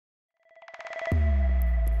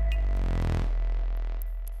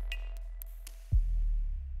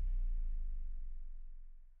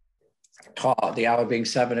Call the hour being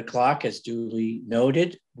 7 o'clock as duly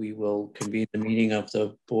noted. We will convene the meeting of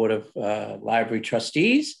the Board of Library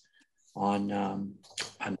Trustees on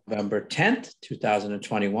November 10th,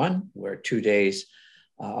 2021. We're 2 days.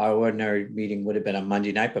 Our ordinary meeting would have been on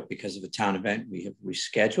Monday night, but because of a town event, we have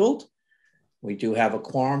rescheduled. We do have a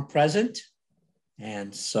quorum present.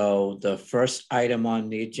 And so the first item on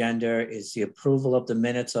the agenda is the approval of the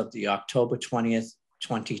minutes of the October 20th,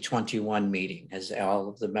 2021 meeting. Has all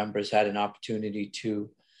of the members had an opportunity to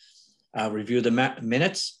review the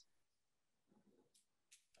minutes?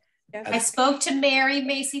 Yes. I spoke to Mary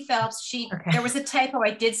Macy Phelps. There was a typo. I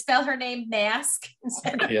did spell her name mask.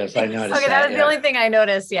 Yes, I noticed. Okay, that was the only thing I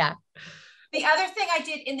noticed. Yeah. The other thing I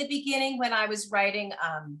did in the beginning when I was writing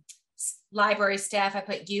library staff, I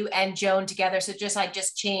put you and Joan together. So I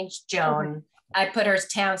just changed Joan. I put her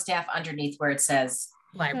town staff underneath where it says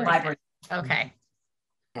library. Okay.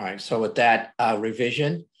 All right, so with that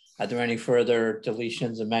revision, are there any further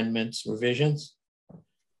deletions, amendments, revisions?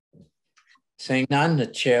 Seeing none, the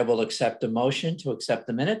chair will accept a motion to accept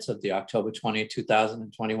the minutes of the October 20th,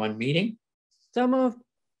 2021 meeting. So moved.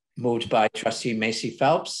 Moved by Trustee Macy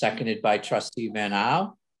Phelps, seconded by Trustee Van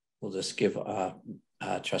Au. We'll just give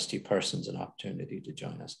Trustee Persons an opportunity to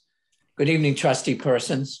join us. Good evening, Trustee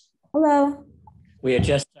Persons. Hello. We are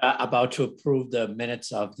just about to approve the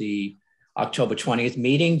minutes of the October 20th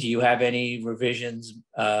meeting. Do you have any revisions,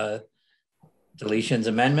 deletions,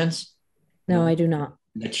 amendments? No, I do not.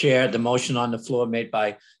 The motion on the floor made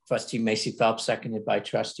by Trustee Macy Phelps, seconded by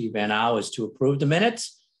Trustee Van Au, is to approve the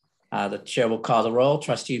minutes. The chair will call the roll.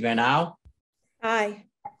 Trustee Van Au. Aye.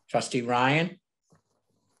 Trustee Ryan.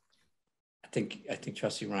 I think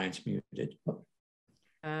Trustee Ryan's muted.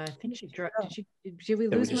 I think she dropped. Did we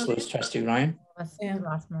lose Trustee Ryan? Yeah,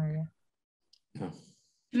 lost Maria. No.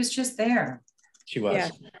 She was just there. She was.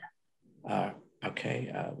 Yeah. Okay,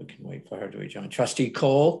 we can wait for her to rejoin. Trustee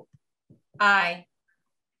Cole. Aye.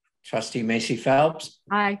 Trustee Macy Phelps.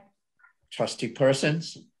 Aye. Trustee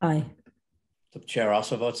Persons. Aye. The chair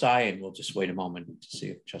also votes aye, and we'll just wait a moment to see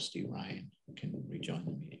if Trustee Ryan can rejoin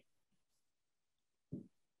the meeting.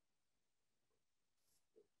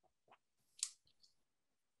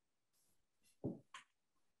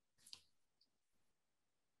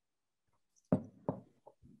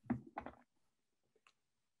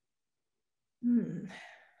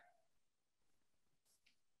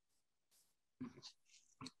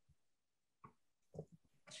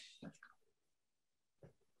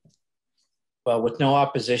 Well, with no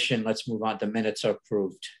opposition, let's move on. The minutes are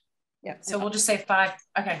approved. Yeah, so we'll just say 5.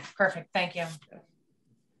 Okay, perfect. Thank you.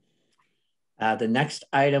 The next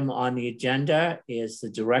item on the agenda is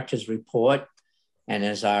the director's report. And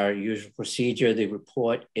as our usual procedure, the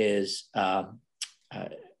report is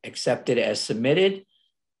accepted as submitted,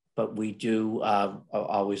 but we do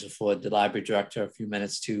always afford the library director a few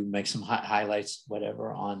minutes to make some highlights,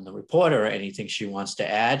 whatever, on the report or anything she wants to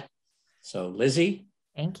add. So Lizzie.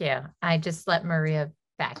 Thank you. I just let Maria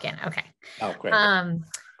back in. Okay. Oh, great.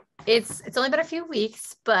 It's only been a few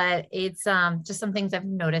weeks, but it's just some things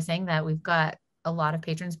I'm noticing that we've got a lot of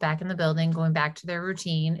patrons back in the building, going back to their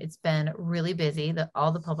routine. It's been really busy.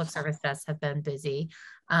 All the public service desks have been busy.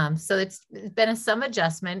 So it's been some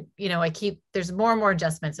adjustment. You know, there's more and more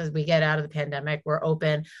adjustments as we get out of the pandemic. We're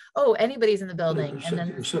open. Oh, anybody's in the building.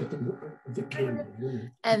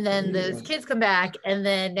 And then the kids come back. And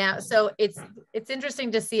then now, so it's interesting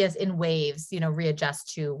to see us in waves, you know,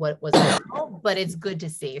 readjust to what was normal, but it's good to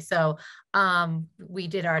see. So we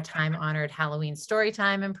did our time honored Halloween story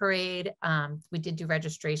time and parade. We did do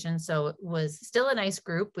registration. So it was still a nice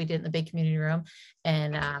group. We did in the big community room.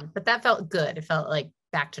 And, but that felt good. It felt like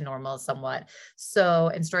back to normal somewhat.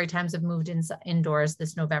 So, and story times have moved indoors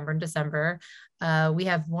this November and December. We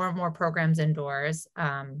have more and more programs indoors,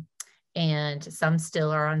 and some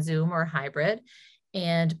still are on Zoom or hybrid,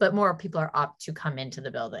 but more people are opt to come into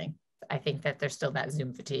the building. I think that there's still that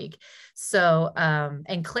Zoom fatigue. So,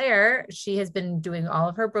 and Claire, she has been doing all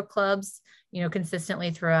of her book clubs, you know,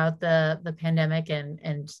 consistently throughout the pandemic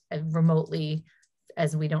and remotely,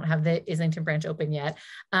 as we don't have the Islington branch open yet.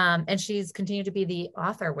 And she's continued to be the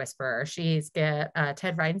author whisperer. She's got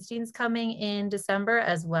Ted Reinstein's coming in December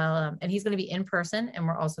as well. And he's going to be in person. And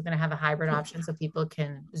we're also going to have a hybrid option so people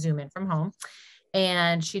can Zoom in from home.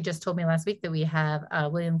 And she just told me last week that we have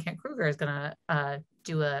William Kent Kruger is going to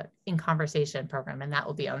do a in conversation program, and that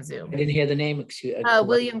will be on Zoom. I didn't hear the name.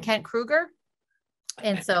 William Kent Kruger.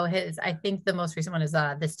 And so I think the most recent one is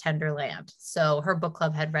This Tender Land. So her book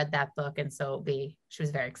club had read that book. And so she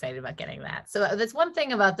was very excited about getting that. So that's one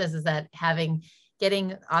thing about this, is that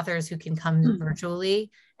getting authors who can come virtually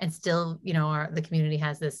and still, you know, the community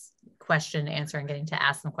has this question answer and getting to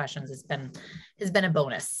ask them questions has been a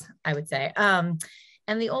bonus, I would say.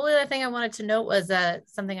 And the only other thing I wanted to note was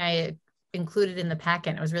something I included in the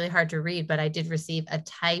packet. It was really hard to read, but I did receive a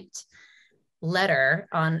typed letter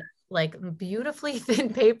on like beautifully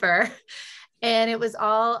thin paper. And it was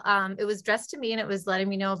all, it was addressed to me, and it was letting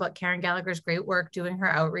me know about Karen Gallagher's great work doing her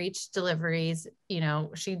outreach deliveries. You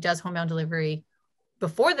know, she does homebound delivery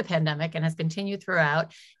before the pandemic and has continued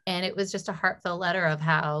throughout. And it was just a heartfelt letter of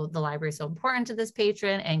how the library is so important to this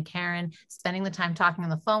patron, and Karen spending the time talking on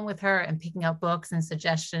the phone with her and picking out books and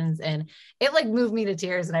suggestions. And it like moved me to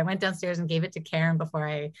tears. And I went downstairs and gave it to Karen before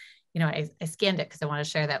I scanned it, because I want to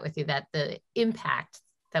share that with you, that the impact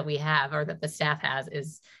that we have, or that the staff has,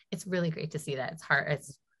 it's really great to see that.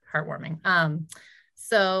 It's heartwarming.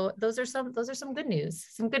 So those are some good news,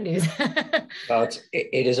 Well,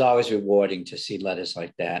 it is always rewarding to see letters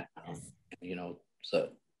like that. Yes. You know, so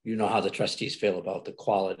you know how the trustees feel about the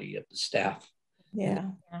quality of the staff,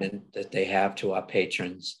 and that they have to our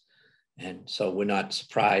patrons. And so we're not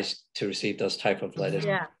surprised to receive those type of letters.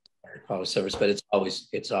 Yeah. Public service, but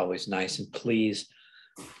it's always nice. And please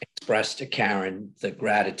express to Karen the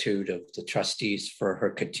gratitude of the trustees for her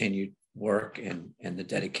continued work and the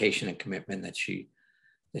dedication and commitment that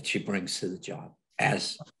she brings to the job,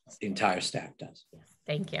 as the entire staff does.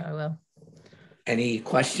 Thank you. I will. Any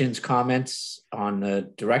questions, comments on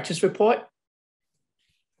the director's report?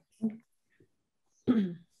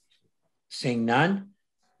 Seeing none,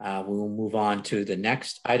 we will move on to the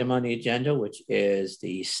next item on the agenda, which is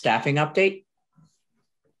the staffing update.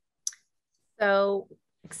 So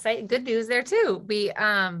exciting, good news there too.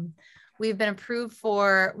 We've been approved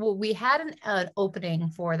for, well, we had an opening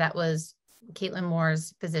for, that was Caitlin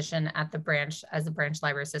Moore's position at the branch as a branch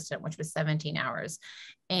library assistant, which was 17 hours.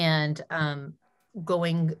 And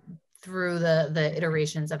going through the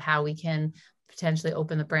iterations of how we can potentially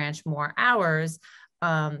open the branch more hours,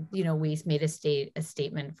 you know, we made a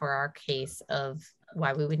statement for our case of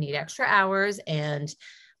why we would need extra hours. And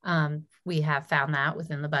we have found that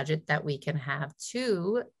within the budget that we can have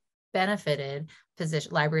 2 benefited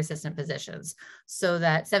library assistant positions. So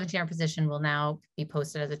that 17-hour position will now be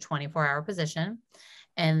posted as a 24-hour position.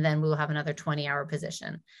 And then we will have another 20-hour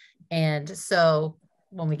position. And so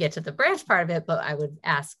when we get to the branch part of it, but I would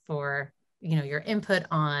ask for, you know, your input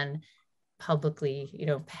on publicly, you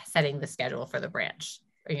know, setting the schedule for the branch,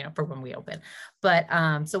 you know, for when we open. But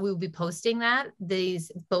so we will be posting that.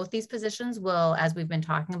 Both these positions will, as we've been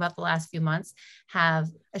talking about the last few months, have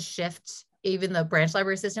a shift. Even the branch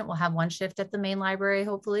library assistant will have 1 shift at the main library,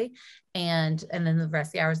 hopefully. And then the rest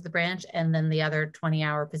of the hours of the branch. And then the other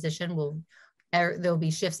 20-hour position there'll be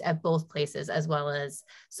shifts at both places, as well as,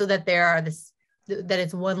 so that that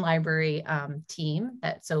it's one library team.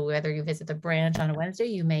 So whether you visit the branch on a Wednesday,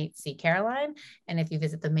 you might see Caroline. And if you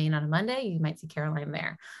visit the main on a Monday, you might see Caroline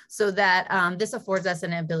there. So that this affords us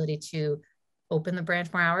an ability to open the branch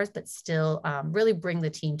more hours, but still really bring the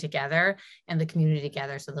team together and the community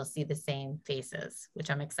together, so they'll see the same faces, which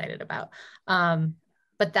I'm excited about.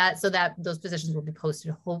 But those positions will be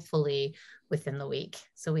posted hopefully within the week,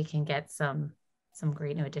 so we can get some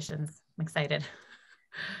great new additions. I'm excited.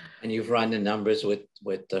 And you've run the numbers with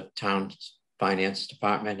the town's finance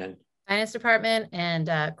department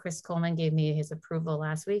and Chris Coleman gave me his approval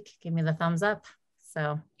last week, gave me the thumbs up.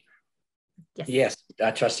 So yes,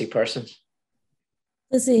 trustee Persons.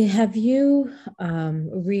 Lizzie, have you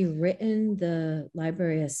rewritten the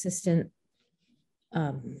library assistant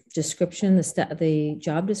description, the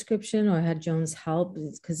job description, or had Joan's help?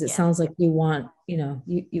 Because it sounds like you want,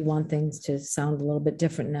 you want things to sound a little bit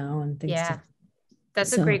different now and things. Yeah,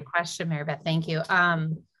 that's a great question, Mary Beth. Thank you.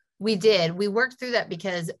 We worked through that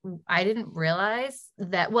because I didn't realize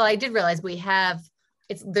that, well, I did realize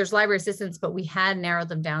there's library assistants, but we had narrowed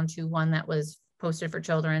them down to one that was posted for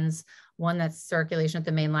children's, one that's circulation at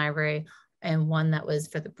the main library, and one that was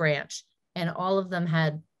for the branch. And all of them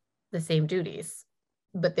had the same duties,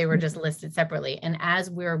 but they were just listed separately. And as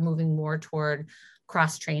we're moving more toward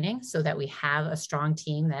cross training, so that we have a strong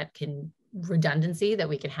team that can redundancy, that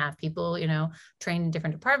we can have people, trained in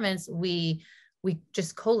different departments, we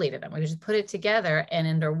just collated them. We just put it together, and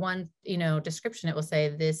under one, description, it will say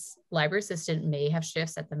this library assistant may have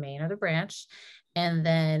shifts at the main or the branch. And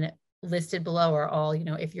then listed below are all,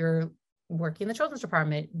 if you're working in the children's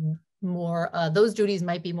department, more those duties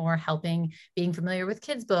might be more being familiar with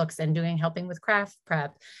kids books and helping with craft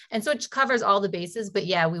prep. And so it covers all the bases. But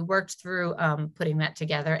yeah, we worked through putting that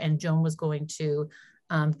together, and Joan was going to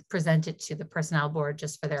present it to the personnel board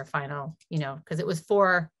just for their final, because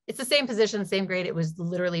it's the same position, same grade. It was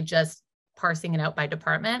literally just parsing it out by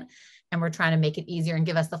department. And we're trying to make it easier and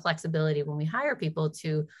give us the flexibility when we hire people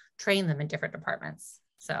to train them in different departments.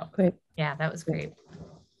 So Great. yeah, that was great.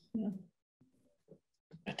 Yeah.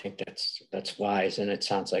 I think that's wise, and it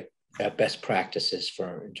sounds like best practices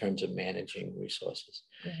for in terms of managing resources.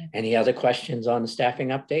 Yeah. Any other questions on the staffing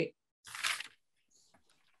update?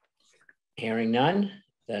 Hearing none,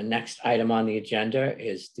 the next item on the agenda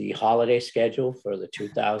is the holiday schedule for the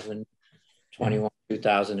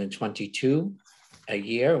 2021-2022 a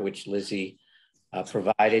year, which Lizzie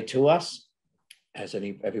provided to us. Has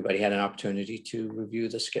everybody had an opportunity to review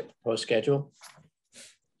the proposed schedule?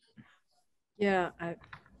 Yeah.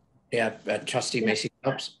 Trustee Macy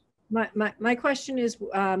Phelps. My question is,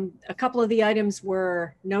 a couple of the items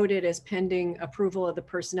were noted as pending approval of the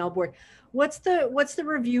personnel board. What's the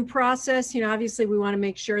review process? You know, obviously we want to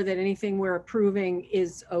make sure that anything we're approving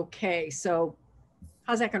is okay. So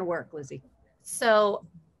how's that going to work, Lizzie? So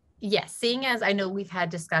yes, seeing as I know we've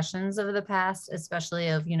had discussions over the past, especially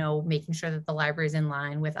of, you know, making sure that the library is in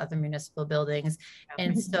line with other municipal buildings.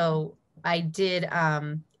 And so I did,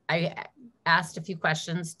 I asked a few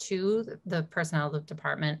questions to the personnel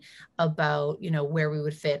department about, you know, where we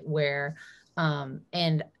would fit, where,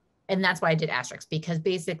 and that's why I did asterisks, because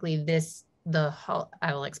basically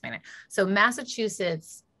I will explain it. So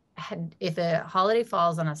Massachusetts if a holiday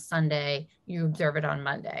falls on a Sunday, you observe it on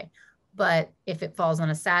Monday. But if it falls on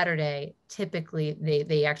a Saturday, typically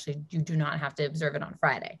you do not have to observe it on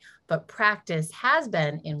Friday. But practice has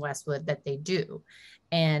been in Westwood that they do,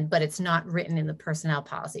 but it's not written in the personnel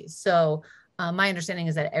policies. So my understanding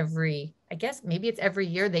is that I guess maybe it's every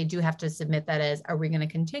year they do have to submit that as, are we going to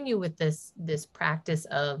continue with this practice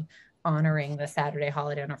of honoring the Saturday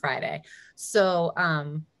holiday on a Friday? So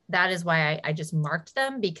that is why I just marked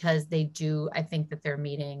them, because they do, I think that they're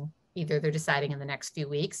meeting, either they're deciding in the next few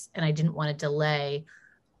weeks, and I didn't want to delay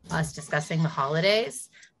us discussing the holidays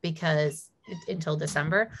until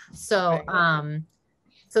December. So,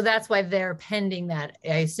 so that's why they're pending that.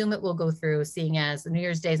 I assume it will go through, seeing as New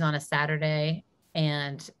Year's Day is on a Saturday,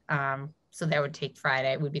 and so that would take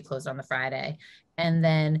Friday. It would be closed on the Friday, and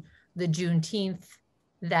then the Juneteenth,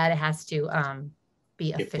 that has to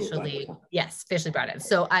be officially brought in.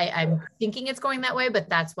 So I'm thinking it's going that way, but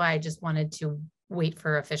that's why I just wanted to wait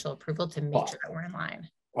for official approval to make sure that we're in line.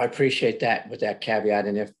 I appreciate that with that caveat.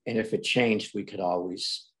 And if it changed, we could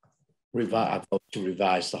always revise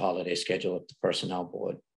the holiday schedule if the personnel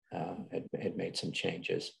board had made some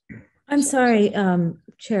changes. I'm sorry,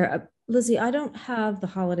 Chair. Lizzie, I don't have the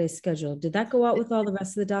holiday schedule. Did that go out with all the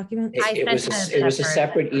rest of the documents? It was a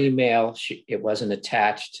separate email. It wasn't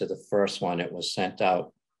attached to the first one. It was sent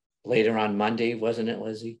out later on Monday, wasn't it,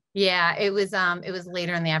 Lizzie? Yeah, it was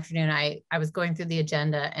later in the afternoon. I was going through the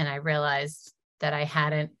agenda and I realized that I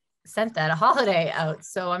hadn't sent that a holiday out.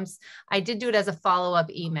 So I did do it as a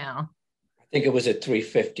follow-up email. I think it was at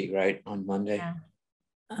 3:50, right, on Monday. Yeah.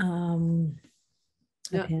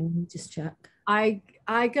 Okay, let me just check. I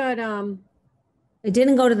got It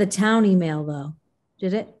didn't go to the town email though,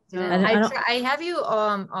 did it? I have you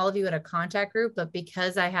all of you at a contact group, but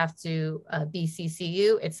because I have to BCC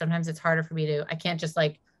you, sometimes it's harder for me to. I can't just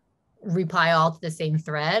like reply all to the same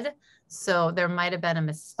thread. So there might have been a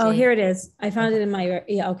mistake. Oh, here it is. I found it in my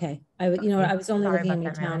okay. I was only looking at my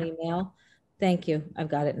town email. Thank you. I've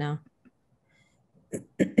got it now.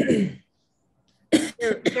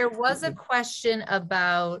 There was a question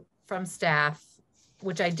from staff,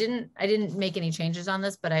 which I didn't make any changes on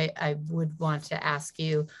this, but I would want to ask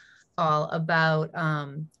you all about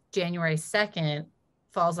January 2nd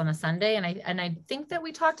falls on a Sunday. And I think that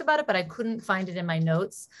we talked about it, but I couldn't find it in my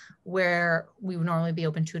notes, where we would normally be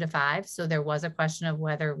open 2 to 5. So there was a question of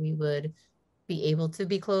whether we would be able to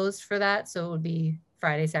be closed for that. So it would be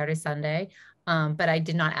Friday, Saturday, Sunday. But I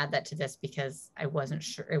did not add that to this because I wasn't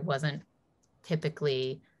sure. It wasn't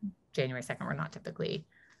typically January 2nd. We're not typically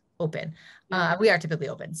open. We are typically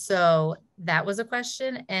open. So that was a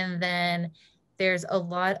question. And then there's a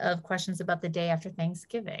lot of questions about the day after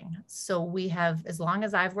Thanksgiving. So we have, as long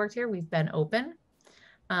as I've worked here, we've been open.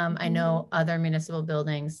 I know other municipal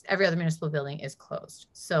buildings, every other municipal building is closed.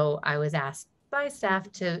 So I was asked by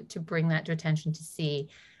staff to bring that to attention to see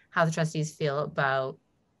how the trustees feel about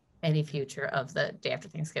any future of the day after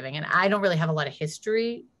Thanksgiving. And I don't really have a lot of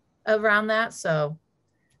history around that. So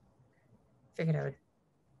I figured I would.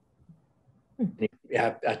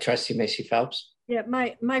 Yeah, Trustee Macy Phelps. Yeah,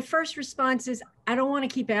 my first response is I don't want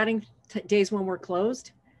to keep adding days when we're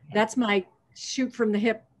closed. That's my shoot from the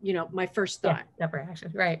hip, my first thought. Yeah, gut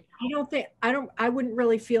reaction, right. I wouldn't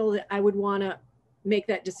really feel that I would want to make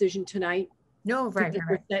that decision tonight. No, right.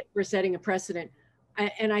 We're setting a precedent.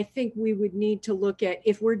 And I think we would need to look at,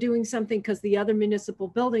 if we're doing something because the other municipal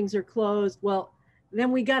buildings are closed, well,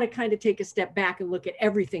 then we got to kind of take a step back and look at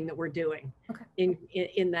everything that we're doing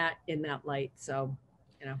in that light. So,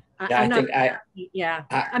 you know, I'm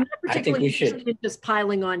not particularly interested in just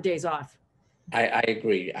piling on days off. I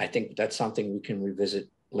agree. I think that's something we can revisit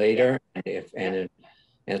later. And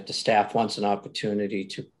if the staff wants an opportunity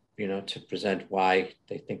to, you know, to present why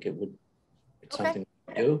they think it's something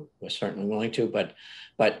to do, we're certainly willing to. But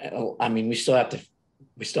I mean, we still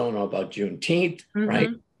don't know about Juneteenth,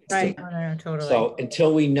 right? Right. Oh, no, totally. So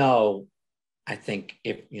until we know, I think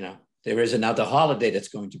if, you know, there is another holiday that's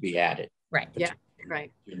going to be added. Right. Yeah.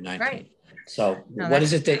 Right. June 19th. Right. So what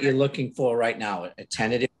is it that you're looking for right now? A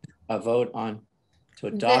tentative vote on to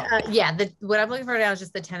adopt? What I'm looking for now is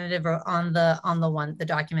just the tentative vote on the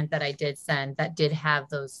document that I did send that did have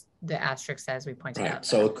the asterisks as we pointed out.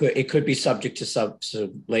 So it could be subject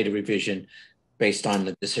to later revision based on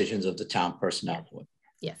the decisions of the town personnel board.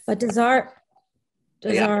 Yes. But did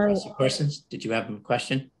you have a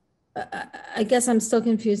question? I guess I'm still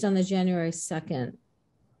confused on the January 2nd.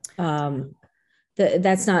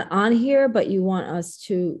 That's not on here, but you want us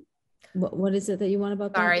to, what is it that you want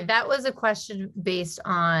about that? Sorry, that was a question based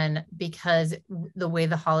on, because the way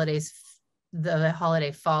the holiday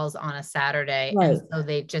falls on a Saturday. Right. And so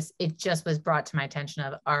it just was brought to my attention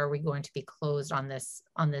of, are we going to be closed on this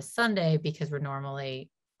Sunday? Because we're normally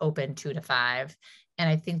open 2 to 5. And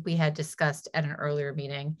I think we had discussed at an earlier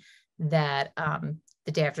meeting that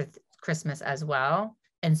the day after Christmas as well.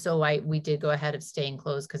 And so we did go ahead of staying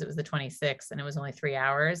closed because it was the 26th and it was only 3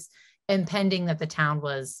 hours, and pending that the town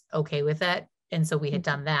was okay with it. And so we had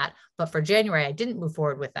done that. But for January, I didn't move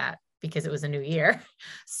forward with that because it was a new year.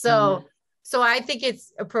 So I think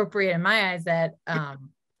it's appropriate in my eyes that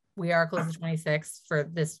we are closed the 26th for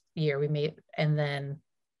this year. We made, and then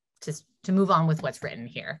just to move on with what's written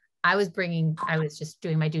here. I was just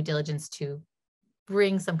doing my due diligence to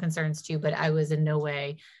bring some concerns to, but I was in no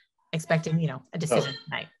way expecting, you know, a decision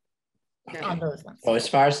tonight on those ones. Well, as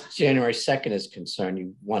far as January 2nd is concerned,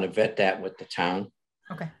 you want to vet that with the town.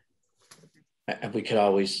 Okay. And we could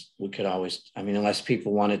always, I mean, unless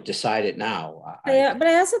people want to decide it now. But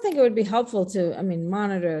I also think it would be helpful to,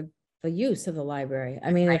 monitor the use of the library.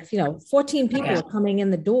 I mean, if, 14 people are coming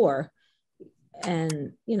in the door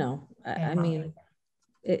and,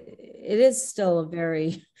 it is still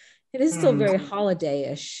very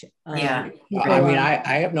holiday-ish. I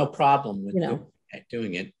have no problem with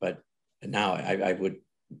doing it, but now I would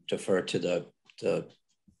defer to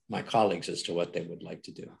my colleagues as to what they would like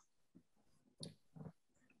to do.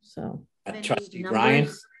 So, Trustee Ryan,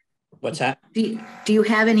 what's that? Do you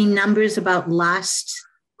have any numbers about last?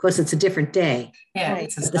 Of course, it's a different day. Yeah,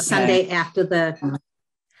 it's the Sunday after the.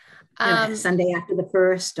 Sunday after the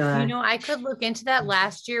first. I could look into that.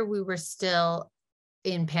 Last year we were still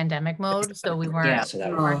in pandemic mode, so we weren't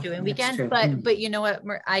doing weekends. But you know what,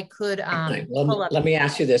 I could let me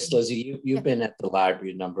ask you this, Lizzie. You've been at the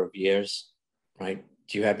library a number of years, right?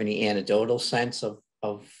 Do you have any anecdotal sense of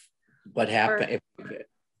what happened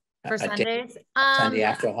for Sundays? Sunday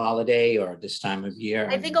after a holiday or this time of year?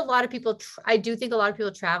 I think a lot of people, I do think a lot of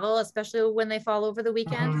people travel, especially when they fall over the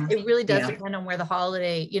weekend. It really does depend on where the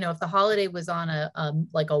holiday, if the holiday was on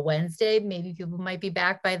like a Wednesday, maybe people might be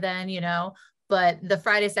back by then, but the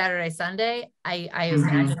Friday, Saturday, Sunday, I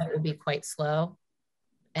imagine it would be quite slow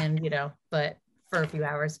and, but for a few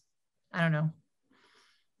hours, I don't know.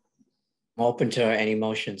 I'm open to any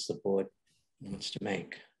motions the board wants to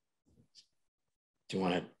make. Do you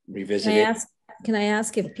want to revisit it? Can I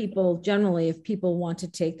ask if people want to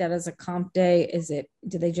take that as a comp day,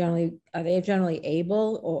 are they generally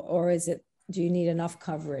able, or do you need enough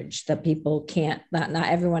coverage that people can't, not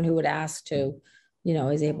everyone who would ask to,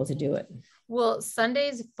 is able to do it? Well,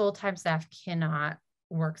 Sundays, full-time staff cannot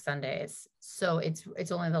work Sundays. So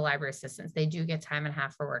it's only the library assistants. They do get time and a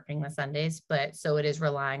half for working the Sundays, but so it is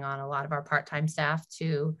relying on a lot of our part-time staff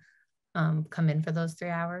to come in for those 3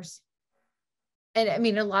 hours. And I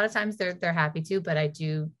mean, a lot of times they're happy to, but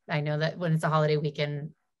I know that when it's a holiday weekend,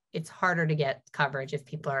 it's harder to get coverage if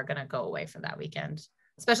people are going to go away for that weekend,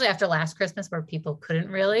 especially after last Christmas where people couldn't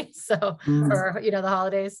really. So, or, the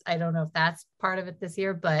holidays, I don't know if that's part of it this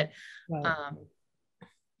year, but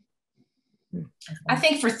I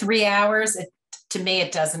think for 3 hours, to me,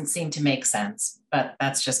 it doesn't seem to make sense, but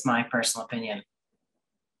that's just my personal opinion.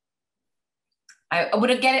 I would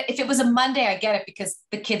get it if it was a Monday. I get it because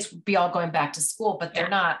the kids would be all going back to school, but they're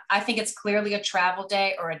not. I think it's clearly a travel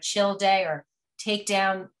day or a chill day or take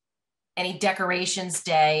down any decorations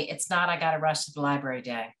day. It's not, I got to rush to the library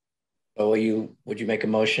day. So would you make a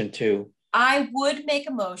motion to I would make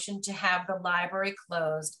a motion to have the library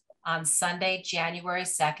closed on Sunday, January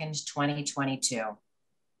 2nd, 2022.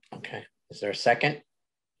 Okay, is there a second?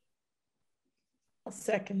 I'll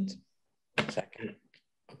second. Second.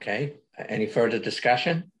 Okay, any further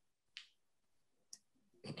discussion?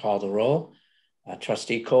 I'll call the roll.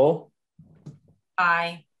 Trustee Cole.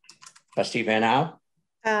 Aye. Trustee Van Au.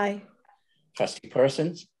 Aye. Trustee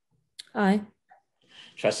Persons. Aye.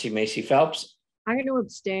 Trustee Macy Phelps. I'm going to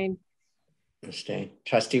abstain. Abstain.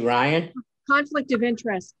 Trustee Ryan. Conflict of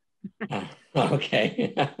interest.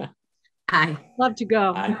 Okay. Aye. Love to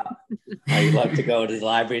go. I'd love to go to the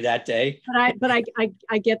library that day. But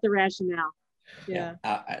I get the rationale. Yeah.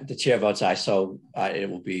 The chair votes aye, so it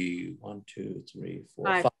will be 1, 2, 3, 4,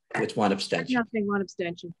 5 with one abstention. Nothing, one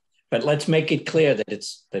abstention. But let's make it clear that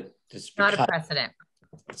it's Not a precedent.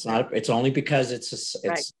 It's not. It's only because it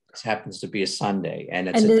happens to be a Sunday, and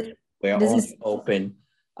we're only open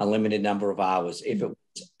a limited number of hours. If it was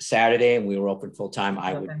Saturday and we were open full time,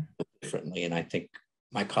 I would do differently, and I think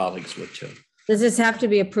my colleagues would too. Does this have to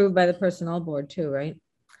be approved by the personnel board too, right?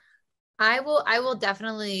 I will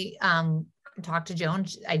definitely talk to Joan.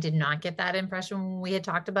 I did not get that impression when we had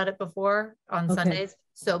talked about it before on Sundays.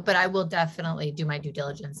 So, but I will definitely do my due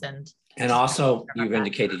diligence and also you've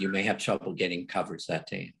indicated you may have trouble getting coverage that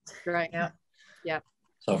day. Right. Yeah. Yeah.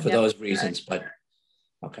 So for those reasons, but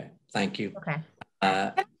okay, thank you. Okay.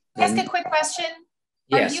 Ask a quick question.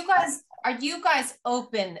 Yes. Are you guys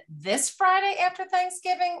open this Friday after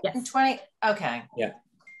Thanksgiving? Yes. In 20? Okay. Yeah.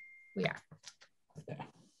 We are. Yeah.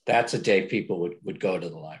 That's a day people would go to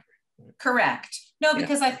the library. Correct. No,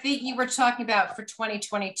 because I think you were talking about for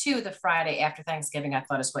 2022, the Friday after Thanksgiving, I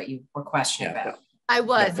thought is what you were questioning about. I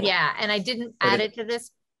was, and I didn't add it to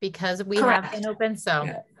this because we have been open. So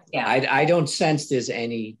yeah. I don't sense there's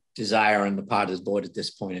any desire on the part of the board at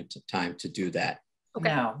this point in time to do that.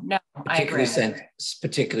 Okay. No, I agree.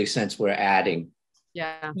 Particularly since we're adding.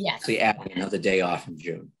 Yeah. Yes. See, adding another day off in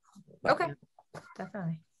June. But okay.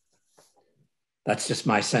 Definitely. That's just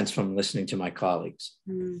my sense from listening to my colleagues.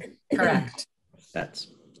 Correct. That's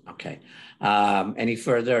okay. Any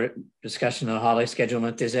further discussion on the holiday schedule?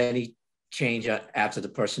 If there's any change after the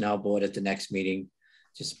personnel board at the next meeting,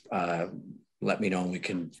 just let me know and we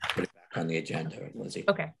can put it back on the agenda, Lizzie.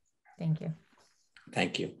 Okay. Thank you.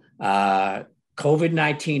 Thank you.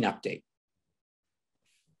 COVID-19 update.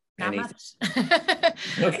 Not much.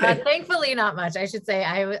 Okay. Thankfully, not much. I should say.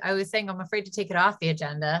 I was saying I'm afraid to take it off the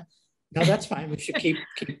agenda. No, that's fine. We should keep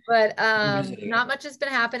but not much has been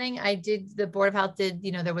happening. The Board of Health did,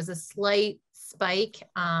 there was a slight spike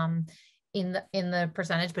in the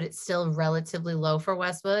percentage, but it's still relatively low for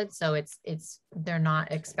Westwood. So they're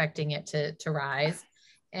not expecting it to rise.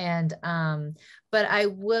 And but I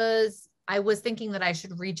was thinking that I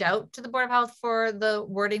should reach out to the Board of Health for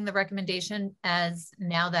the recommendation, as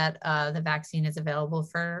now that the vaccine is available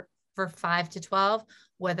for 5 to 12,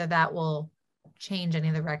 whether that will change any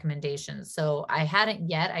of the recommendations. So I hadn't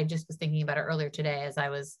yet. I just was thinking about it earlier today as I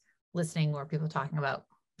was listening where people were talking about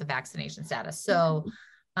the vaccination status. So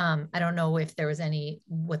I don't know if there was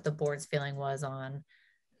what the board's feeling was on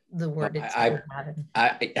the word. I've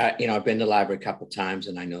been to the library a couple of times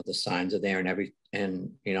and I know the signs are there and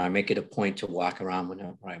I make it a point to walk around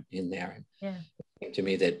whenever I'm in there. And it seemed to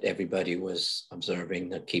me that everybody was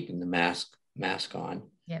observing keeping the mask on.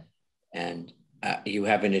 Yeah. And you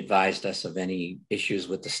haven't advised us of any issues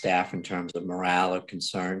with the staff in terms of morale or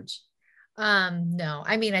concerns? No,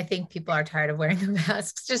 I mean, I think people are tired of wearing the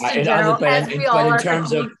masks just in general,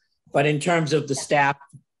 but in terms of the staff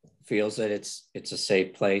feels that it's a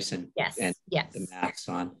safe place and the masks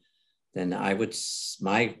on, then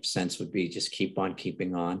my sense would be just keep on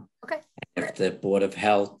keeping on. Okay. And if the Board of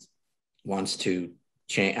Health wants to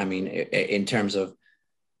change, I mean, in terms of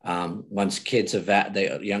once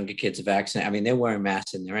the younger kids are vaccinated, I mean, they're wearing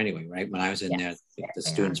masks in there anyway, right? When I was in there, the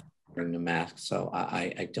students were wearing the masks. So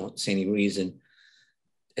I don't see any reason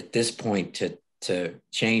at this point to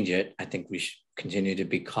change it. I think we should continue to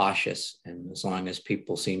be cautious. And as long as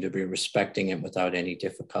people seem to be respecting it without any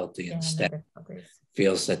difficulty and staff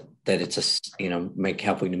feels that it's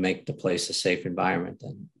helping to make the place a safe environment,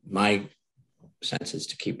 then my sense is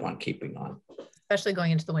to keep on keeping on. Especially going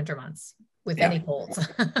into the winter months. With any colds.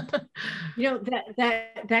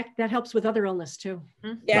 that helps with other illness too.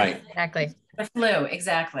 Yeah, right. Exactly. The flu,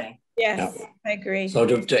 exactly. Yes, I agree. So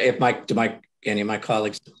do any of my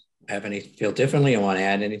colleagues feel differently? I want to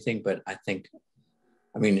add anything, but I think,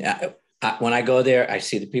 when I go there, I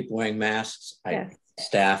see the people wearing masks.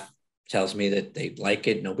 Staff tells me that they like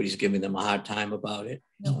it. Nobody's giving them a hard time about it.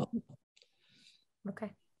 No. So. Okay.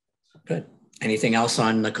 Good. Anything else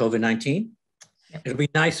on the COVID-19? It'll be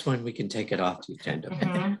nice when we can take it off the agenda.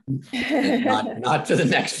 Mhm. And not for the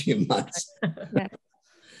next few months.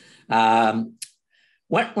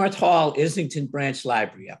 Wentworth Hall, Islington Branch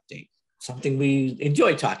Library update. Something we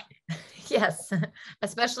enjoy talking. Yes,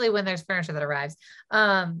 especially when there's furniture that arrives.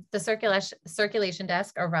 The circulation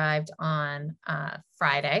desk arrived on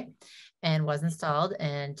Friday and was installed,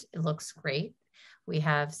 and it looks great. We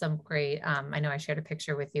have some great, I know I shared a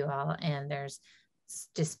picture with you all, and there's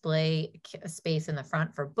display space in the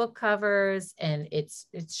front for book covers, and it's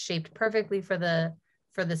shaped perfectly for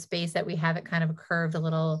the space that we have. It kind of curved a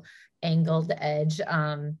little angled edge.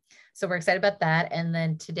 So we're excited about that. And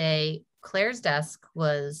then today, Claire's desk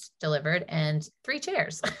was delivered and 3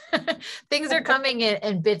 chairs. Things are coming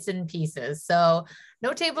in bits and pieces. So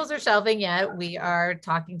no tables or shelving yet. We are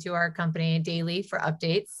talking to our company daily for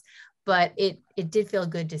updates, but it did feel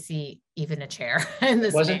good to see even a chair in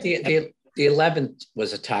this. Wasn't the 11th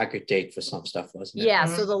was a target date for some stuff, wasn't it? Yeah.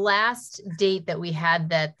 So the last date that we had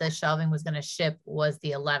that the shelving was going to ship was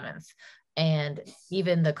the 11th. And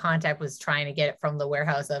even the contact was trying to get it from the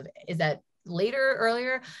warehouse of, is that later,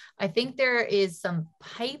 earlier? I think there is some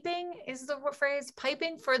piping, is the phrase,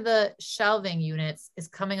 piping for the shelving units is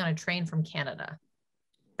coming on a train from Canada.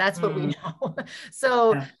 That's what we know.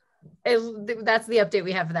 So that's the update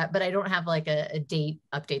we have for that, but I don't have like a date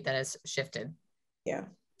update that has shifted. Yeah.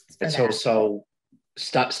 So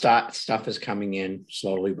stuff is coming in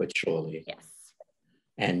slowly but surely. Yes.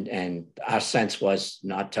 And our sense was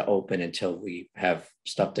not to open until we have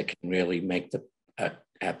stuff that can really make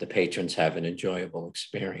have the patrons have an enjoyable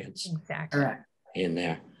experience. Exactly. In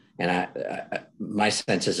there. And my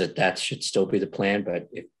sense is that should still be the plan, but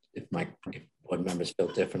if board members feel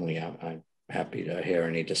differently, I'm happy to hear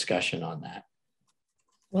any discussion on that.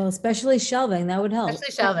 Well, especially shelving, that would help.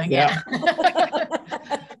 Especially shelving, yeah.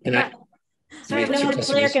 And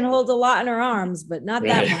Claire can hold a lot in her arms, but not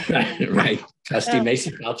that much. Right. Trustee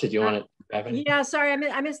Macy Belcher, do you want to have any? Yeah, sorry,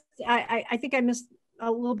 I think I missed a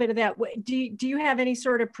little bit of that. Do you have any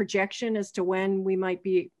sort of projection as to when we might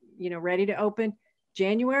be, ready to open?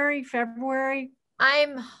 January, February? I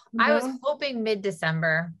was hoping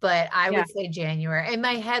mid-December, but I would say January. In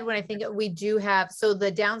my head, when I think we do have, so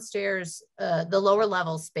the downstairs, the lower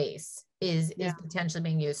level space is potentially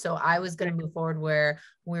being used. So I was going to move forward where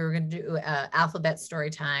we were going to do alphabet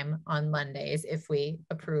story time on Mondays if we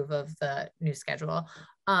approve of the new schedule.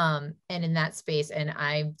 And in that space, and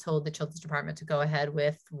I told the children's department to go ahead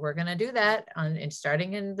with, we're going to do that and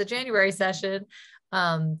starting in the January session.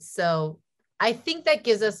 So I think that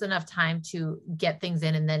gives us enough time to get things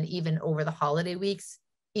in. And then even over the holiday weeks,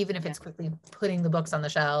 even if it's quickly putting the books on the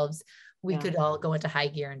shelves, we could all go into high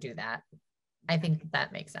gear and do that. I think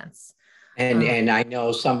that makes sense. And I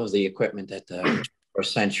know some of the equipment that the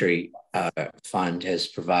First Century Fund has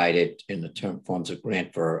provided in the forms of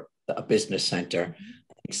grant for a business center.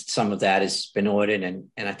 Some of that has been ordered, and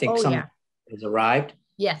I think some has arrived.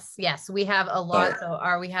 Yes, we have a lot. So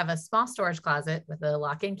we have a small storage closet with a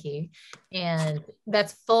lock and key, and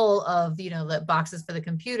that's full of the boxes for the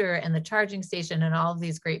computer and the charging station and all of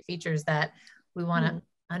these great features that we want to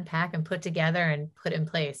unpack and put together and put in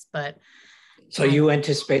place. But so you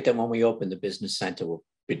anticipate that when we open the business center,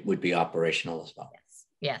 it would be operational as well?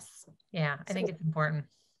 Yes. Yeah, I think it's important.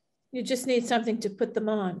 You just need something to put them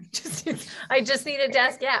on. I just need a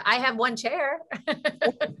desk. Yeah, I have one chair.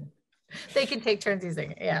 They can take turns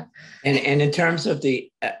using it. Yeah. And in terms of the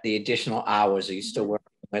additional hours, are you still working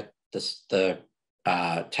with the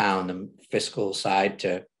town, the fiscal side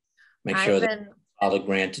to make sure that all the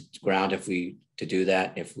ground to do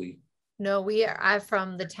that? No,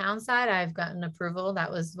 from the town side, I've gotten approval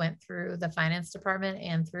that went through the finance department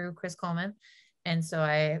and through Chris Coleman. And so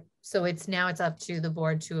it's up to the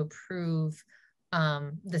board to approve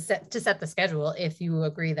to set the schedule. If you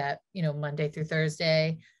agree that, Monday through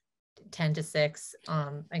Thursday, 10 to 6,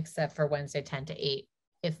 except for Wednesday, 10 to 8,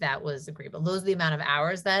 if that was agreeable. Those are the amount of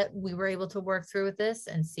hours that we were able to work through with this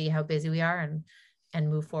and see how busy we are and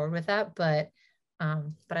move forward with that. But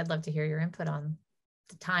I'd love to hear your input on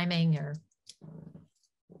the timing or.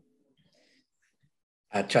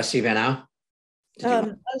 Trustee Van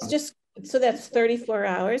Au? So that's 34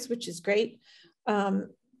 hours, which is great.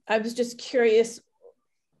 I was just curious,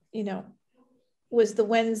 was the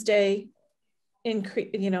Wednesday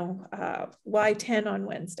increase, why 10 on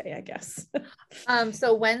Wednesday, I guess?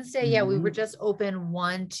 So Wednesday, we were just open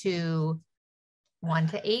 1 to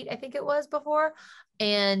 8, I think it was before.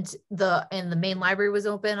 And the main library was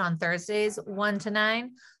open on Thursdays, 1 to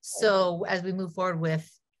 9. So as we move forward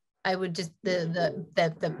with I would just the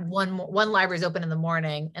one library is open in the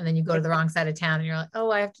morning, and then you go to the wrong side of town and you're like,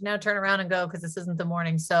 oh, I have to now turn around and go because this isn't the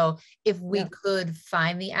morning. So if we could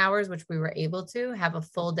find the hours, which we were able to have a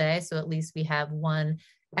full day, so at least we have one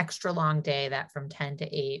extra long day that from 10 to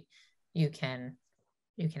 8 you can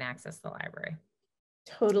access the library.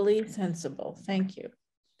 Totally sensible. Thank you.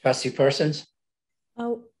 Trustee Persons?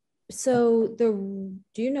 Oh, so do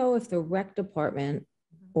you know if the rec department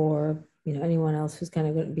or anyone else who's kind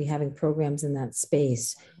of going to be having programs in that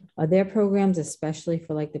space, are there programs especially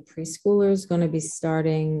for like the preschoolers going to be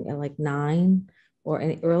starting at like 9 or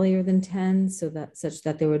any earlier than 10, so that such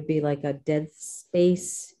that there would be like a dead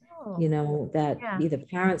space, that either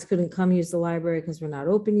parents couldn't come use the library because we're not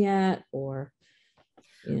open yet, or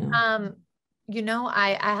I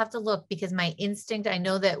have to look, because my instinct, I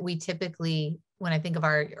know that we typically, when I think of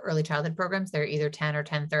our early childhood programs, they're either 10 or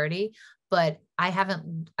 10:30, but I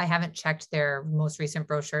haven't checked their most recent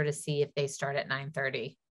brochure to see if they start at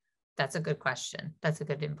 9:30. That's a good question. That's a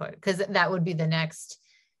good input, because that would be the next.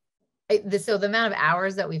 So the amount of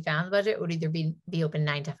hours that we found the budget would either be open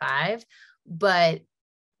 9 to 5, but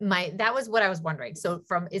that was what I was wondering. So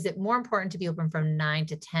is it more important to be open from 9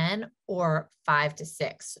 to 10 or 5 to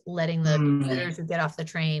 6, letting the visitors who get off the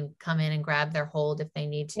train come in and grab their hold if they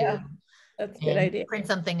need to? Yeah, that's a good idea. Print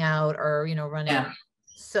something out or, run it.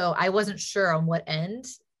 So I wasn't sure on what end,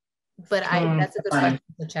 but that's a good question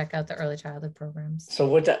to check out the early childhood programs. So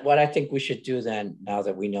what I think we should do then, now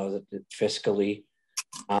that we know that it fiscally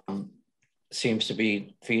seems to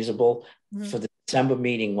be feasible, for the December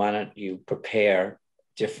meeting, why don't you prepare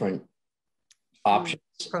different options,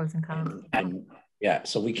 pros and cons, and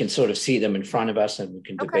so we can sort of see them in front of us, and we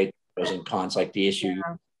can debate pros and cons, like the issue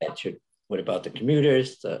that should. What about the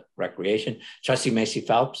commuters, the recreation? Trustee Macy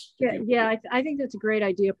Phelps? I think that's a great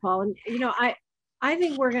idea, Paul. And I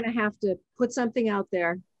think we're going to have to put something out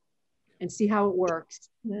there and see how it works.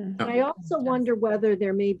 Yeah. I also wonder whether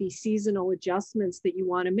there may be seasonal adjustments that you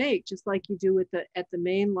want to make, just like you do at the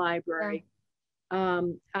main library.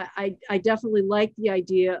 I definitely like the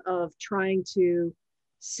idea of trying to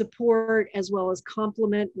support as well as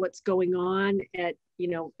complement what's going on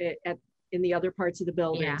in the other parts of the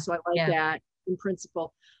building. So I like that in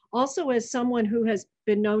principle. Also, as someone who has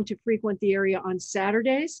been known to frequent the area on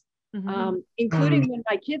Saturdays, including when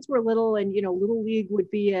my kids were little, and Little League would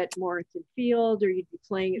be at Morrison Field, or you'd be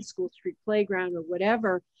playing at School Street Playground or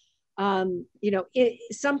whatever.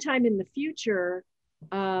 Sometime in the future,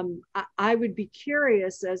 I would be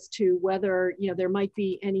curious as to whether there might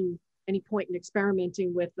be any point in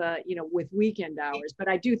experimenting with with weekend hours. But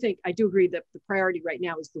I do agree that the priority right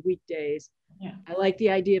now is the weekdays. I like the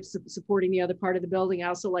idea of supporting the other part of the building. I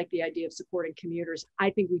also like the idea of supporting commuters. I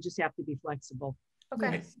think we just have to be flexible.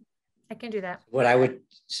 Okay, I can do that. What I would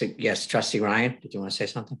say, yes, Trustee Ryan, did you want to say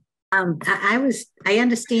something? I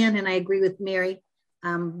understand and I agree with Mary,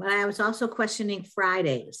 but I was also questioning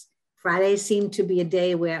Fridays. Fridays seem to be a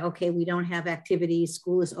day where, okay, we don't have activities,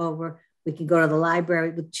 school is over. We can go to the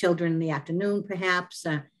library with children in the afternoon, perhaps.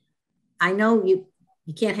 I know you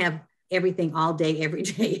can't have everything all day, every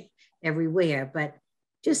day, everywhere, but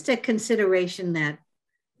just a consideration that,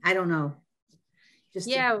 I don't know.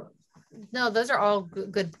 No, those are all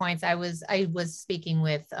good points. I was speaking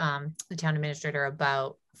with the town administrator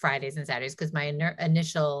about Fridays and Saturdays, because my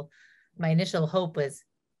initial hope was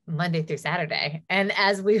Monday through Saturday. And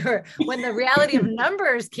as when the reality of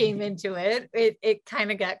numbers came into it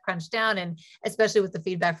kind of got crunched down. And especially with the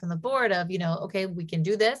feedback from the board of, okay, we can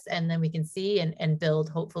do this, and then we can see and build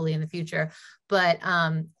hopefully in the future. But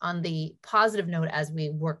on the positive note, as we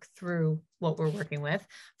work through what we're working with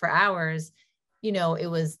for hours, it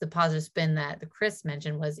was the positive spin that Chris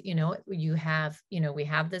mentioned was, we have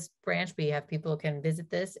this branch, we have people can visit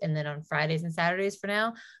this. And then on Fridays and Saturdays for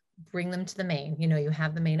now, bring them to the main. You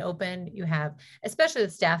have the main open, you have, especially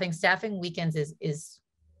with staffing weekends is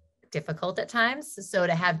difficult at times. So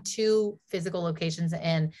to have 2 physical locations,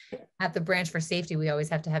 and at the branch for safety, we always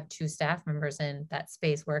have to have 2 staff members in that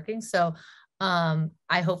space working. So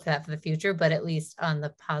I hope that for the future, but at least on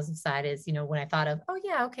the positive side is, when I thought of,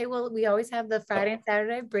 okay, well, we always have the Friday and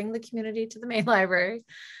Saturday, bring the community to the main library.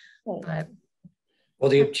 But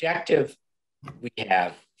well, the objective we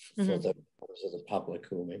have for the members of the public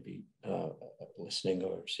who may be listening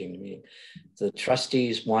or seeing the meeting, the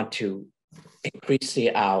trustees want to increase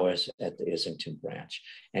the hours at the Islington branch,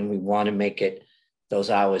 and we want to make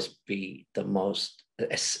those hours be the most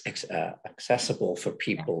accessible for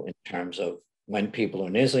people in terms of when people are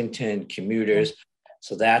in Islington, commuters.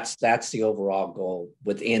 So that's the overall goal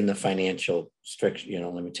within the financial strict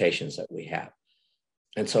limitations that we have.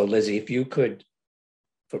 And so, Lizzie, if you could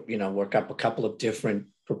work up a couple of different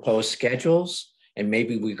proposed schedules, and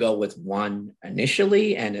maybe we go with one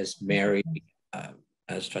initially. And as Mary,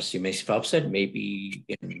 as Trustee Macy Phelps said, maybe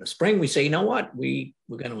in the spring we say, you know what, we're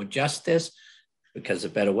going to adjust this because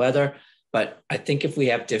of better weather. But I think if we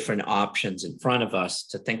have different options in front of us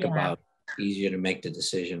to think about, it's easier to make the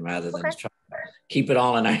decision rather than try to keep it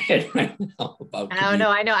all in our head right now. About I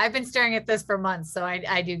know. I've been staring at this for months, so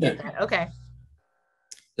I do get that. Okay.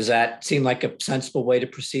 Does that seem like a sensible way to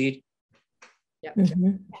proceed? Yeah.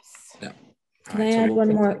 Mhm. Yes. Yeah. Can I add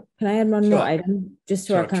one more? Can I add one more item just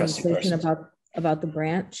to our Trustee conversation Parsons. about the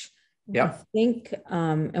branch? Yeah. I think,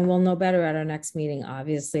 and we'll know better at our next meeting,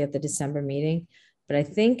 obviously at the December meeting, but I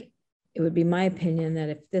think it would be my opinion that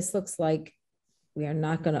if this looks like we are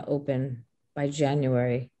not going to open by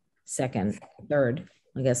January 2nd, 3rd,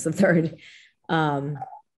 I guess the 3rd,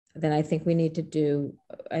 then I think we need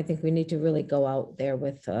to really go out there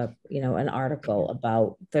with, an article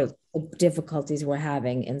about the difficulties we're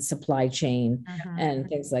having in supply chain and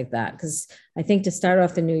things like that. Because I think to start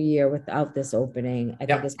off the new year without this opening, I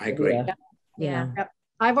think I agree.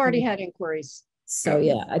 I've already had inquiries.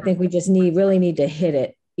 So I think we just really need to hit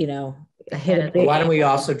it, hit it big. Why don't we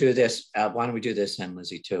also do this? Why don't we do this then,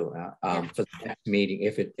 Lizzie, too, for the next meeting?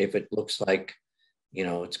 If it looks like,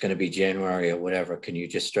 it's going to be January or whatever, can you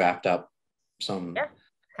just draft up some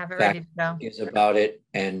have it ready to go about it,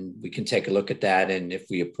 and we can take a look at that, and if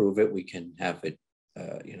we approve it, we can have it,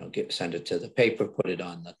 send it to the paper, put it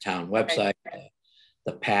on the town website,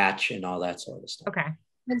 the patch, and all that sort of stuff. Okay.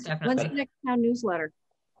 When's the next town newsletter?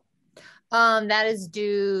 That is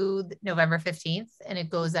due November 15th, and it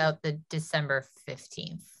goes out the December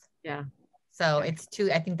 15th. Yeah. So it's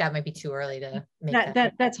I think that might be too early to make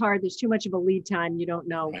that's hard. There's too much of a lead time. You don't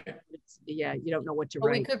know. You don't know what to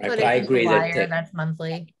write. We could put it in the wire, that's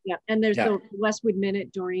monthly. Yeah. And there's the Westwood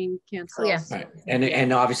Minute, Doreen cancels. Yes. Right.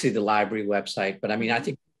 And obviously the library website, but I mean, I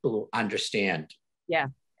think people understand. Yeah.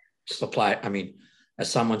 Supply. I mean,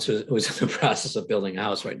 as someone who's in the process of building a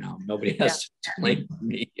house right now, nobody has to explain to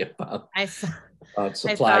me about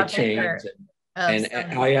supply chains.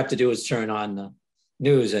 And all you have to do is turn on the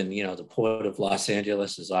news, and the Port of Los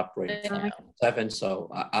Angeles is operating 7, so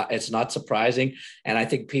it's not surprising, and I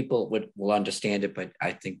think people will understand it. But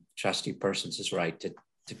I think Trustee Persons is right to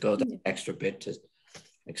go the extra bit to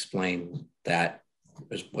explain that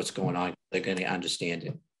is what's going on. They're going to understand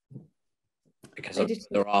it because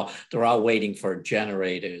they're all waiting for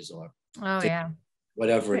generators or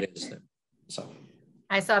whatever it is. So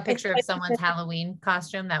I saw a picture of someone's Halloween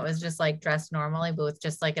costume that was just like dressed normally, but with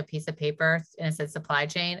just like a piece of paper, and it said supply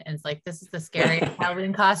chain. And it's like, this is the scariest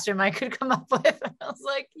Halloween costume I could come up with. And I was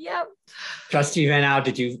like, yep. Trustee Van Au,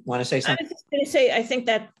 did you want to say something? I was just going to say, I think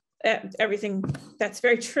that everything that's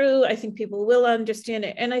very true. I think people will understand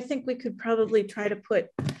it. And I think we could probably try to put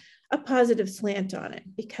a positive slant on it,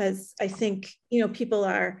 because I think, people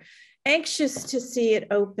are anxious to see it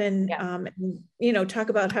open, and, talk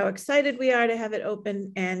about how excited we are to have it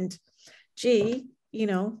open, and gee,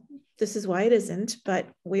 this is why it isn't, but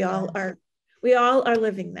we all are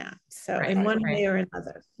living that. So in one way or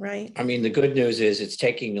another, right? I mean, the good news is it's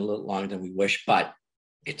taking a little longer than we wish, but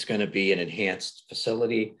it's going to be an enhanced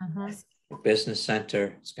facility, business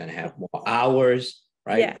center. It's going to have more hours,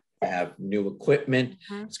 right? Yeah. Have new equipment.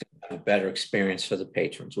 It's going to have a better experience for the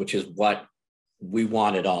patrons, which is what we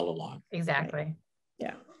wanted all along. Exactly.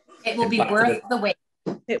 Yeah. It will be worth the wait.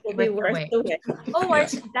 It will be worth the wait. Oh,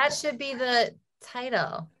 that should be the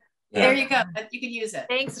title. Yeah. There you go. You can use it.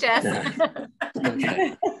 Thanks, Jess.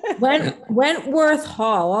 Okay. Wentworth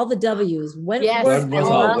Hall, all the W's. Yes,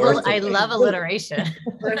 I love alliteration.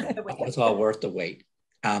 It's all worth the wait.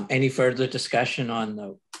 Any further discussion on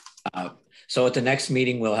the, so at the next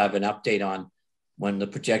meeting, we'll have an update on when the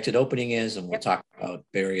projected opening is, and we'll talk about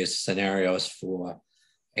various scenarios for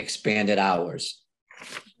expanded hours.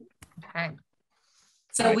 Okay.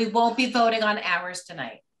 So we won't be voting on hours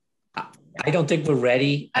tonight. I don't think we're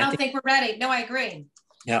ready. I don't think we're ready. No, I agree.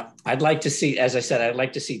 Yeah, I'd like to see, as I said, I'd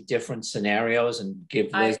like to see different scenarios and give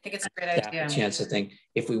Liz I think it's a great idea. a chance to think.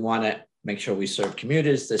 If we want to make sure we serve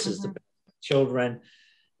commuters, this is the children,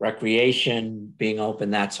 recreation, being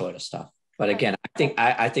open, that sort of stuff. But again,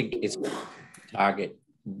 I think it's target.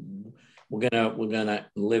 We're gonna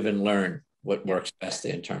live and learn what works best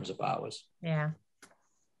in terms of hours. Yeah.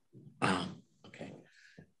 Okay,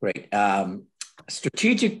 great.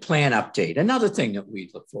 Strategic plan update. Another thing that we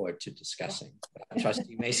look forward to discussing.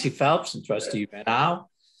 Trustee Macy Phelps and Trustee Van Au,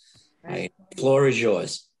 the floor is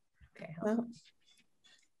yours. Okay. Well,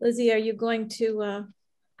 Lizzie, are you going to?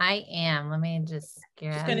 I am. Let me just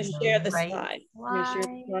going to share the slide. Share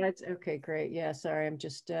the slides. Okay, great. Yeah, sorry. I'm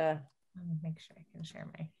just. Let me make sure I can share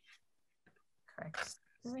my correct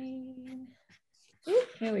screen.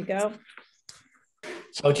 Here we go.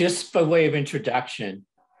 So just by way of introduction,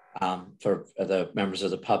 for the members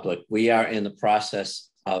of the public, we are in the process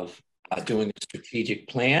of doing a strategic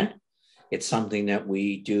plan. It's something that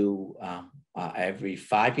we do every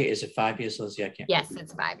 5 years. Is it 5 years, Lizzie? I can't. Yes,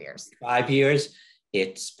 it's 5 years. 5 years.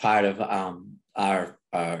 It's part of our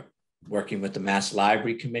working with the Mass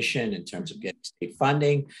Library Commission in terms of getting state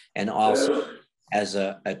funding, and also as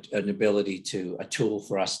an ability to a tool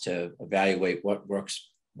for us to evaluate what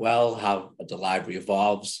works well, how the library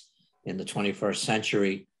evolves in the 21st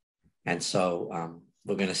century. And so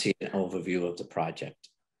we're going to see an overview of the project.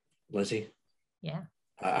 Lizzie? Yeah.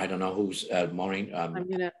 I don't know who's Maureen.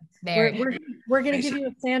 We're gonna give you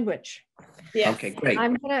a sandwich. Yeah. Okay, great.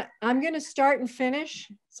 I'm gonna start and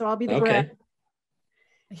finish, so I'll be the Okay. bread.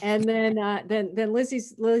 And then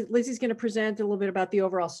Lizzie's gonna present a little bit about the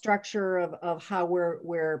overall structure of how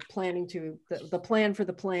we're planning to the plan for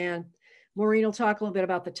the plan. Maureen will talk a little bit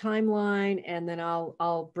about the timeline, and then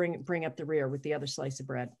I'll bring up the rear with the other slice of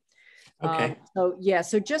bread. Okay. So yeah,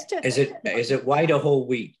 so just to Is it white or whole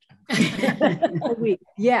wheat?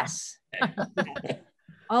 Yes.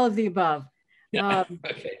 All of the above.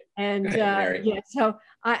 Okay. And Mary. yeah, so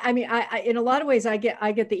I mean, I in a lot of ways I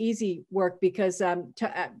get the easy work because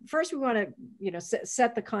first we want to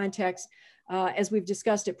set the context as we've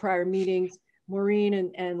discussed at prior meetings.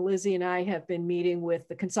 Maureen and Lizzie and I have been meeting with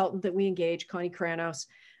the consultant that we engage, Connie Kranos,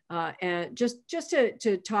 and just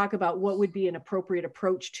to talk about what would be an appropriate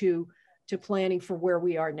approach to planning for where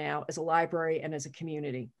we are now as a library and as a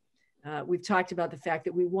community. We've talked about the fact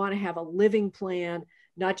that we want to have a living plan,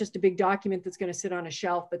 not just a big document that's going to sit on a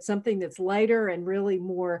shelf, but something that's lighter and really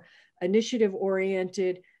more initiative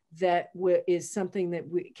oriented, that is something that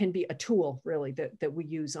can be a tool really that we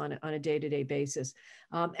use on a day-to-day basis.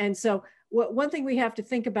 And so one thing we have to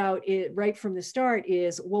think about right from the start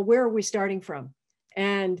is, well, where are we starting from?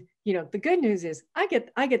 And the good news is I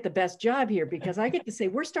get the best job here because I get to say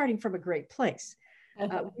we're starting from a great place.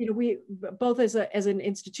 We both as an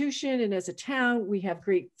institution and as a town, we have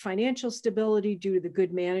great financial stability due to the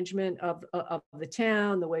good management of the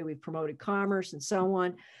town, the way we've promoted commerce and so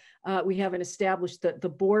on. We haven't established that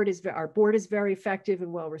our board is very effective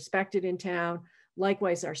and well respected in town.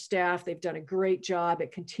 Likewise, our staff, they've done a great job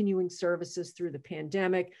at continuing services through the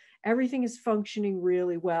pandemic. Everything is functioning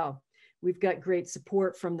really well. We've got great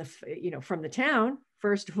support from the town,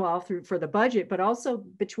 first of all, for the budget, but also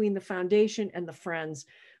between the foundation and the Friends,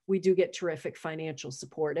 we do get terrific financial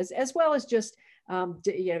support, as well as just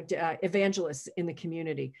evangelists in the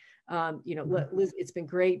community. It's been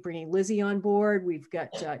great bringing Lizzie on board. We've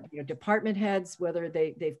got department heads, whether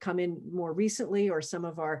they've come in more recently or some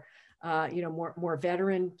of our more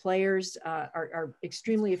veteran players are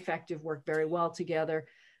extremely effective, work very well together.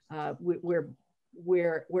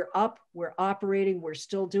 We're up, we're operating, we're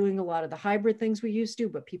still doing a lot of the hybrid things we used to,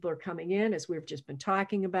 but people are coming in, as we've just been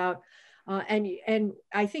talking about. And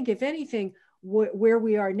I think if anything, where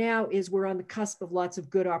we are now is we're on the cusp of lots of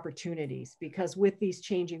good opportunities, because with these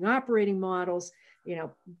changing operating models,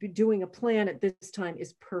 doing a plan at this time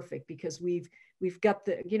is perfect, because we've got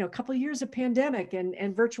a couple of years of pandemic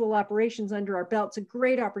and virtual operations under our belt. It's a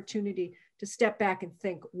great opportunity to step back and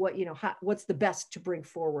think what's the best to bring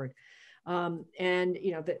forward.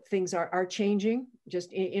 That things are changing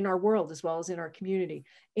just in our world as well as in our community.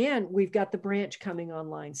 And we've got the branch coming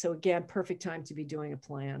online. So again, perfect time to be doing a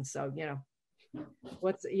plan. So,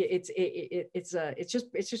 it's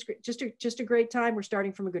just a great time. We're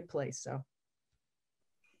starting from a good place. So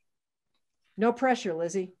no pressure,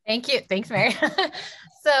 Lizzie. Thank you. Thanks, Mary.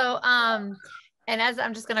 So, and as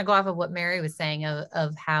I'm just going to go off of what Mary was saying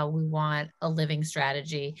of how we want a living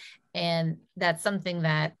strategy. And that's something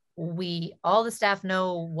that all the staff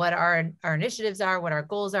know what our initiatives are, what our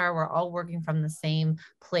goals are. We're all working from the same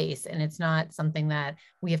place. And it's not something that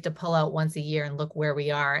we have to pull out once a year and look where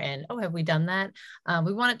we are and, oh, have we done that?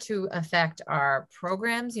 We want it to affect our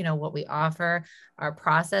programs, what we offer, our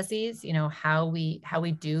processes, how we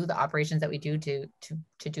do the operations that we do to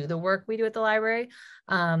do the work we do at the library.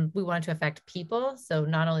 We want it to affect people. So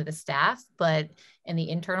not only the staff, but in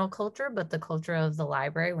the internal culture, but the culture of the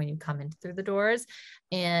library when you come in through the doors.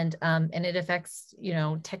 And it affects,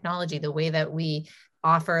 technology, the way that we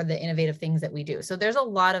offer the innovative things that we do. So there's a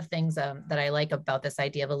lot of things that I like about this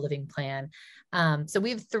idea of a living plan. So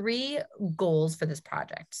we have 3 goals for this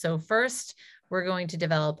project. So first, we're going to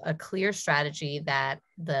develop a clear strategy that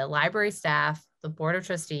the library staff, the board of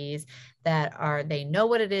trustees, they know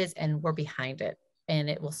what it is and we're behind it, and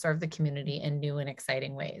it will serve the community in new and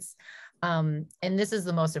exciting ways. And this is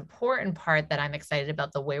the most important part that I'm excited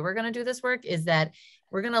about the way we're going to do this work, is that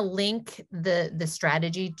we're going to link the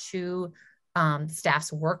strategy to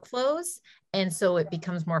staff's workflows. And so it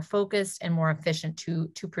becomes more focused and more efficient to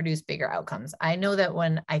produce bigger outcomes. I know that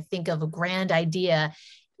when I think of a grand idea,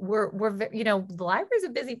 we're the library is a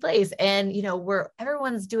busy place, and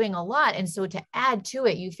everyone's doing a lot, and so to add to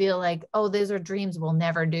it, you feel like, oh, those are dreams we'll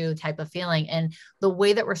never do type of feeling. And the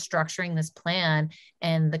way that we're structuring this plan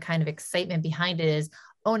and the kind of excitement behind it is,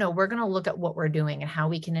 oh no, we're going to look at what we're doing and how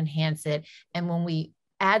we can enhance it. And when we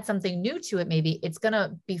add something new to it, maybe it's going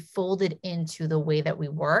to be folded into the way that we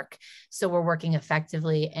work. So we're working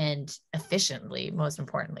effectively and efficiently, most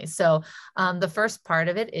importantly. So the first part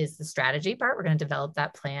of it is the strategy part. We're going to develop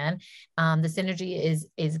that plan. The synergy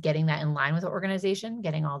is getting that in line with the organization,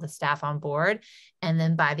 getting all the staff on board. And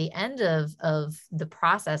then by the end of the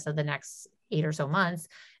process of the next 8 or so months,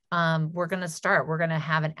 we're going to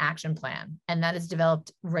have an action plan. And that is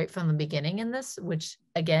developed right from the beginning in this, which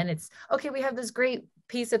again, it's okay, we have this great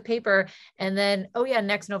piece of paper. And then, oh yeah,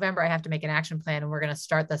 next November, I have to make an action plan, and we're going to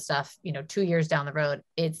start the stuff, 2 years down the road.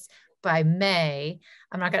 It's by May.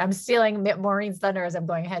 I'm stealing Maureen's thunder as I'm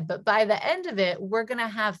going ahead, but by the end of it, we're going to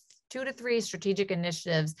have 2 to 3 strategic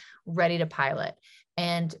initiatives ready to pilot.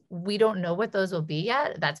 And we don't know what those will be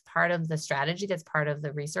yet. That's part of the strategy. That's part of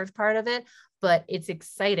the research part of it, but it's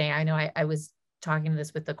exciting. I know I was talking to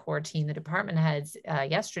this with the core team, the department heads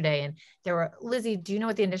yesterday, and they were, Lizzie, do you know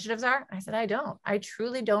what the initiatives are? I said, I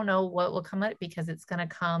truly don't know what will come out, because it's going to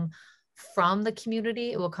come from the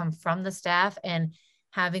community. It will come from the staff, and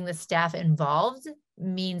having the staff involved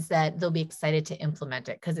means that they'll be excited to implement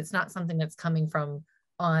it, because it's not something that's coming from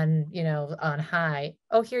on high.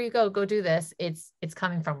 Oh, here you go do this. It's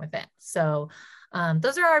coming from within. So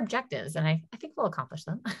those are our objectives, and I think we'll accomplish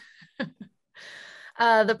them.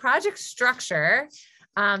 The project structure.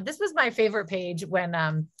 This was my favorite page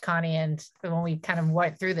when Connie and when we kind of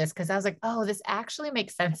went through this, because I was like, oh, this actually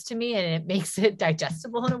makes sense to me, and it makes it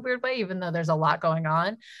digestible in a weird way, even though there's a lot going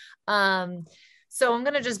on. So I'm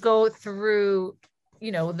going to just go through,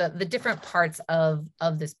 the different parts of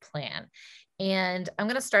this plan. And I'm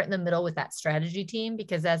going to start in the middle with that strategy team,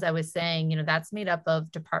 because as I was saying, that's made up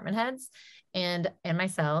of department heads and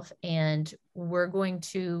myself. And we're going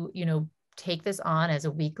to, take this on as a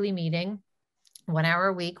weekly meeting, 1 hour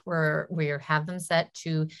a week, where we have them set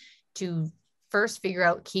to first figure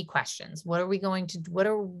out key questions. What are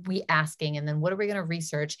we asking? And then what are we going to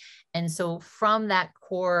research? And so from that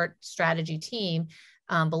core strategy team,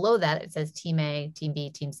 below that, it says team A, team B,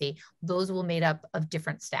 team C. Those will be made up of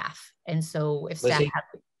different staff. And so if staff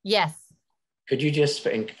yes. Could you just,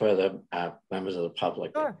 for the members of the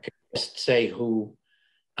public, sure, just say who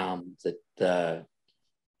the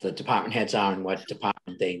department heads are and what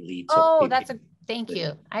department they lead? Oh, thank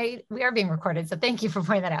you. We are being recorded, so thank you for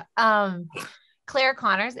pointing that out. Claire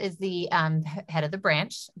Connors is the head of the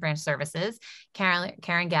branch services.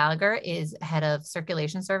 Karen Gallagher is head of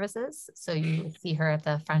circulation services. So you see her at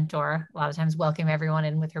the front door a lot of times, welcome everyone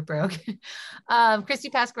in with her brogue. Christy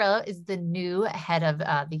Pasquarello is the new head of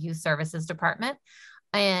the youth services department.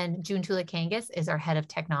 And June Tula-Kangas is our head of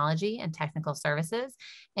technology and technical services.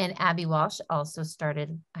 And Abby Walsh also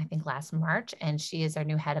started, I think, last March, and she is our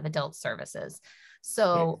new head of adult services.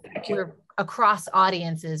 So we're across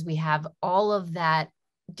audiences. We have all of that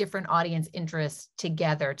different audience interests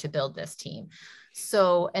together to build this team.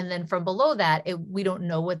 So, and then from below that, we don't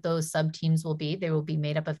know what those sub teams will be. They will be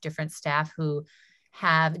made up of different staff who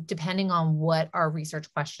have, depending on what our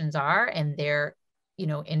research questions are and their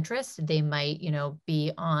interest, they might,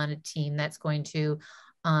 be on a team that's going to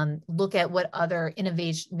look at what other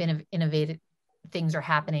innovative things are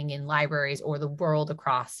happening in libraries or the world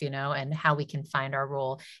across, and how we can find our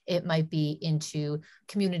role. It might be into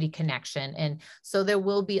community connection. And so there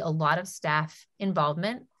will be a lot of staff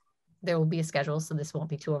involvement. There will be a schedule, so this won't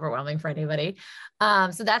be too overwhelming for anybody.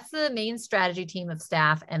 So that's the main strategy team of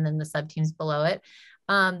staff, and then the sub teams below it.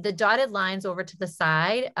 The dotted lines over to the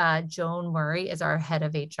side, Joan Murray is our head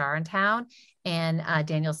of HR in town, and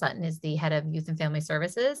Daniel Sutton is the head of youth and family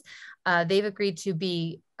services. They've agreed to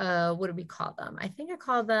be, what do we call them? I think I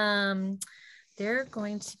call them, they're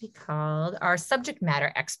going to be called our subject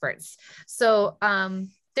matter experts. So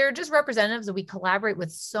they're just representatives that we collaborate with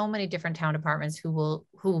so many different town departments who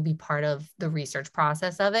will be part of the research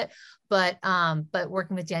process of it. But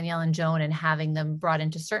working with Danielle and Joan and having them brought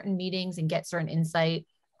into certain meetings and get certain insight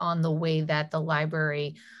on the way that the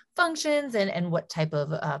library functions and what type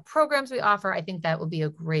of programs we offer, I think that would be a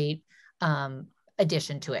great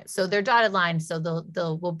addition to it. So they're dotted lines, so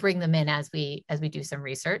we'll bring them in as we do some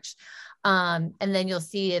research. And then you'll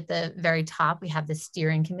see at the very top, we have the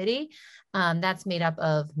steering committee. That's made up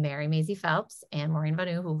of Mary Maisie Phelps and Maureen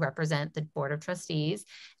Vanu, who represent the Board of Trustees.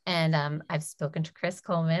 And I've spoken to Chris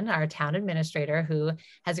Coleman, our town administrator, who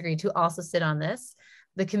has agreed to also sit on this.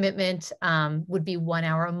 The commitment would be 1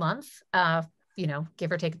 hour a month,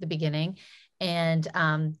 give or take at the beginning. And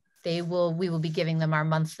we will be giving them our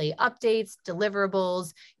monthly updates,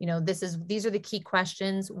 deliverables. These are the key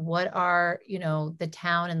questions. What are, the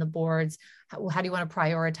town and the boards, how do you want to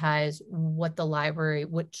prioritize what the library,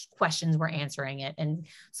 which questions we're answering it? And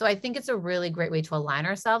so I think it's a really great way to align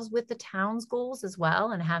ourselves with the town's goals as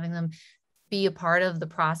well, and having them be a part of the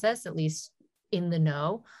process, at least in the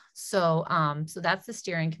know. So that's the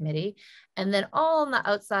steering committee. And then all on the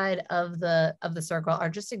outside of the circle are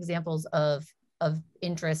just examples of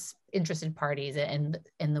interested parties and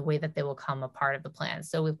the way that they will come a part of the plan.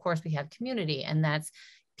 So of course we have community, and that's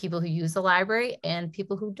people who use the library and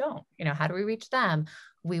people who don't. How do we reach them?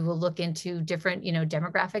 We will look into different,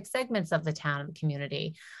 demographic segments of the town and the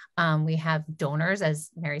community. We have donors, as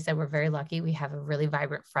Mary said, we're very lucky. We have a really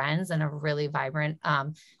vibrant Friends and a really vibrant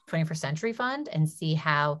 21st Century Fund, and see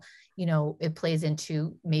how, it plays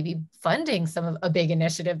into maybe funding some of a big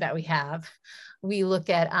initiative that we have. We look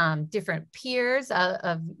at different peers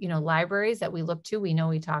of libraries that we look to. We know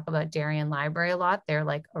we talk about Darien Library a lot. They're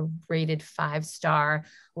like a rated 5-star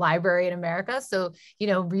library in America. So,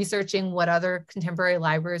 researching what other contemporary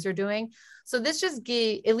libraries are doing. So this just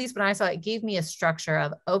gave, at least when I saw it, gave me a structure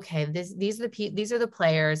of, okay, these are the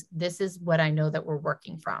players. This is what I know that we're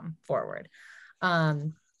working from forward.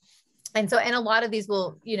 And a lot of these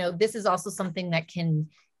will, this is also something that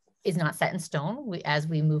is not set in stone. As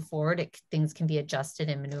we move forward, things can be adjusted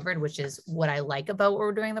and maneuvered, which is what I like about what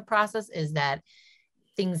we're doing in the process, is that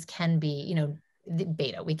things can be, the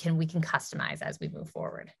beta, we can customize as we move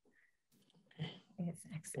forward.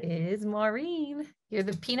 Next is Maureen. You're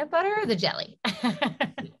the peanut butter or the jelly?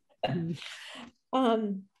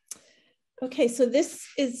 Okay, so this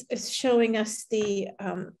is showing us the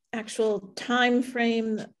actual time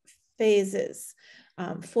frame phases,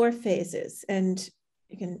 4 phases, and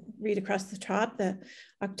you can read across the top, the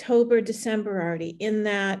October, December already in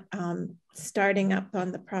that, starting up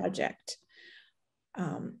on the project.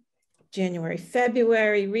 January,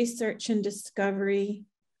 February, research and discovery.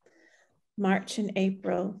 March and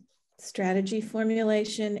April, strategy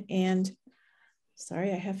formulation, and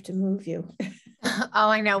sorry, I have to move you. Oh,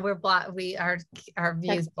 I know, we're blocked. Our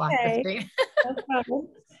views blocked the screen. No problem.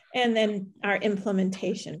 And then our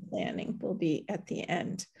implementation planning will be at the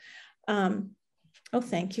end. Oh,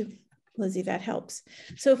 thank you, Lizzie, that helps.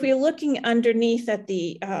 So if we're looking underneath at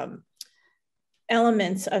the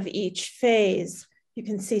elements of each phase, you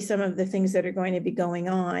can see some of the things that are going to be going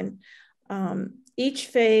on. Each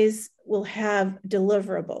phase will have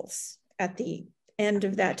deliverables at the end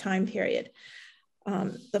of that time period.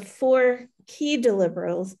 The 4 key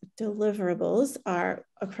deliverables are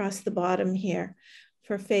across the bottom here.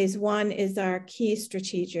 For phase 1 is our key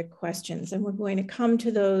strategic questions, and we're going to come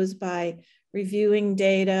to those by reviewing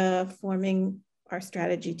data, forming our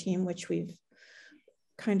strategy team, which we've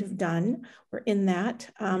kind of done. We're in that,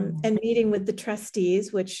 and meeting with the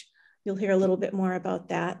trustees, which you'll hear a little bit more about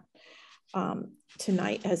that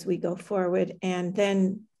tonight as we go forward, and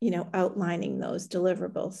then, outlining those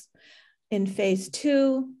deliverables. In phase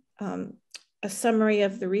 2, a summary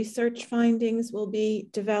of the research findings will be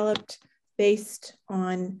developed based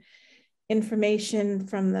on information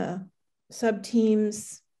from the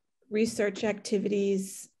sub-teams, research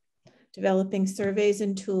activities, developing surveys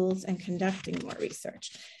and tools, and conducting more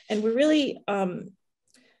research. And we're really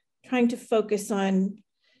trying to focus on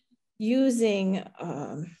using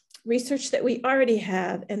research that we already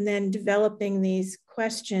have, and then developing these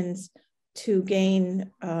questions to gain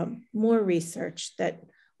more research that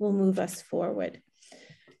will move us forward.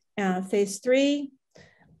 Phase 3,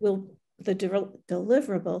 the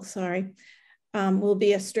deliverable, will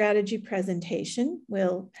be a strategy presentation.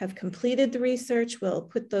 We'll have completed the research, we'll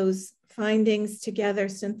put those findings together,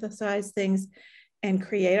 synthesize things, and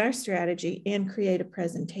create our strategy and create a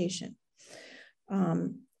presentation.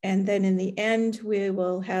 And then in the end, we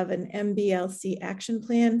will have an MBLC action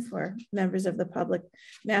plan for members of the public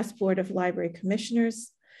Mass Board of Library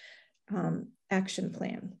Commissioners action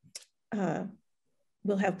plan.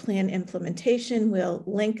 We'll have plan implementation. We'll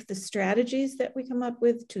link the strategies that we come up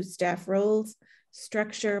with to staff roles,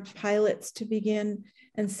 structure pilots to begin,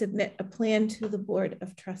 and submit a plan to the Board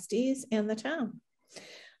of Trustees and the town.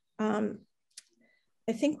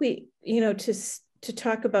 I think we, to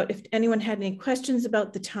talk about if anyone had any questions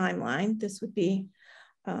about the timeline. This would be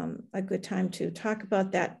a good time to talk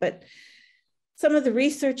about that. But some of the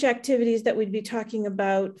research activities that we'd be talking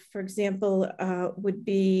about, for example, would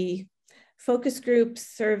be focus groups,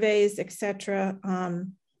 surveys, etc.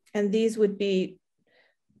 And these would be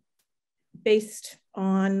based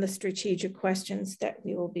on the strategic questions that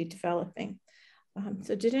we will be developing.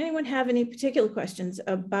 So did anyone have any particular questions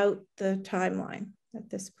about the timeline at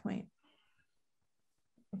this point?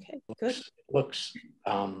 Okay, good. Looks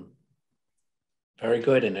very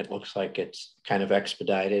good, and it looks like it's kind of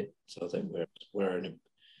expedited so that we're in,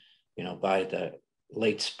 you know, by the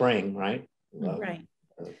late spring, right? Right.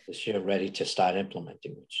 This year, ready to start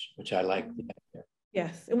implementing, which I like.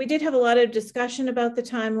 Yes, and we did have a lot of discussion about the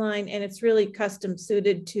timeline, and it's really custom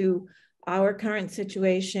suited to our current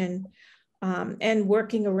situation, and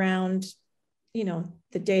working around, you know,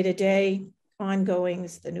 the day-to-day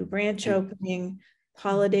ongoings, the new branch opening,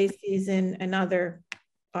 holiday season, and other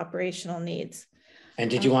operational needs. And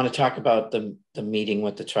did you want to talk about the meeting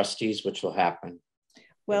with the trustees, which will happen?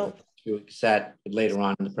 Well, is that later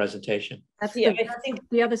on in the presentation? That's yeah, the, I think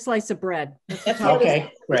the other slice of bread.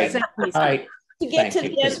 Okay, great. All right. to get Thank to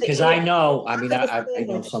you. the end, Because I know, I mean, I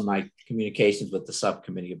know from my communications with the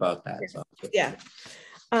subcommittee about that. So. Yeah.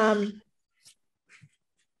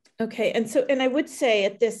 Okay, and I would say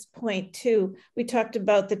at this point too, we talked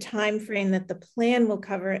about the time frame that the plan will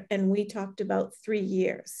cover, and we talked about 3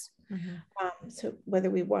 years. So whether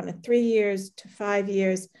we wanted 3 years to 5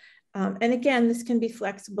 years, and again, this can be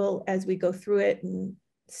flexible as we go through it, and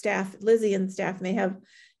staff, Lizzie and staff may have,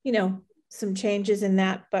 you know, some changes in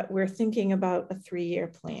that, but we're thinking about a 3-year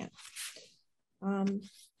plan.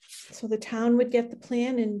 So the town would get the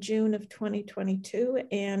plan in June of 2022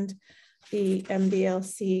 and the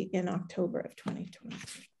MBLC in October of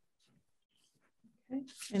 2022. Okay,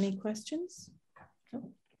 any questions?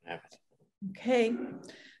 No? Okay,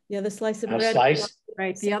 the other slice of bread.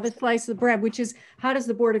 Right, the other slice of the bread, which is how does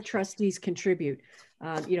the Board of Trustees contribute?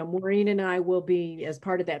 You know, Maureen and I will be, as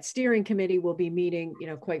part of that steering committee, will be meeting, you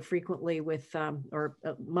know, quite frequently with, or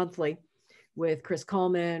monthly, with Chris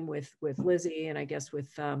Coleman, with Lizzie, and I guess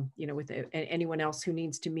with, you know, with anyone else who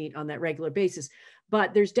needs to meet on that regular basis.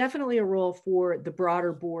 But there's definitely a role for the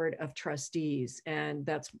broader Board of Trustees, and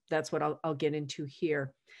that's what I'll get into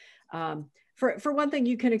here. For one thing,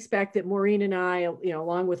 you can expect that Maureen and I, you know,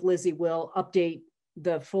 along with Lizzie, will update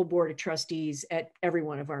the full Board of Trustees at every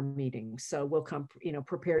one of our meetings. So we'll come, you know,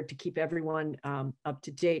 prepared to keep everyone up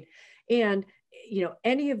to date. And, you know,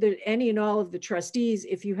 any and all of the trustees,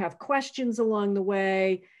 if you have questions along the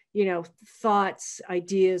way, you know, thoughts,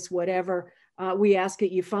 ideas, whatever, we ask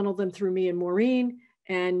that you funnel them through me and Maureen,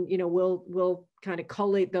 and, you know, we'll kind of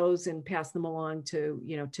collate those and pass them along to,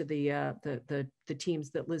 you know, to the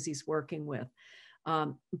teams that Lizzie's working with.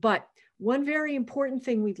 But one very important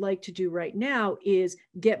thing we'd like to do right now is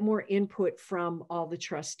get more input from all the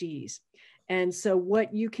trustees. And so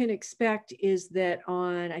what you can expect is that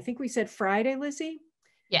on, I think we said Friday, Lizzie?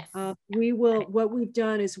 Yes. We will, what we've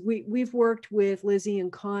done is we've worked with Lizzie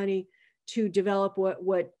and Connie to develop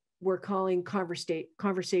what we're calling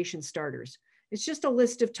conversation starters. It's just a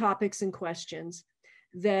list of topics and questions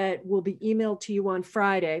that will be emailed to you on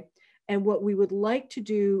Friday. And what we would like to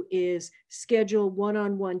do is schedule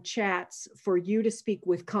one-on-one chats for you to speak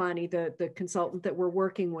with Connie, the consultant that we're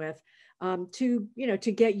working with, to, you know,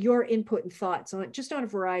 to get your input and thoughts on just on a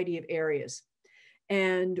variety of areas.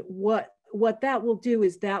 And what that will do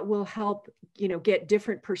is that will help, you know, get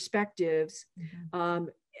different perspectives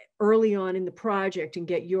early on in the project and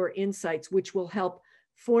get your insights, which will help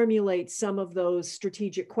formulate some of those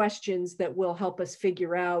strategic questions that will help us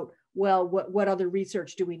figure out, well, what other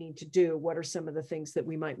research do we need to do? What are some of the things that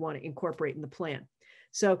we might want to incorporate in the plan?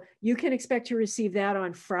 So you can expect to receive that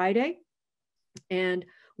on Friday. And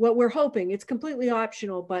what we're hoping, it's completely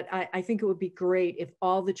optional, but I think it would be great if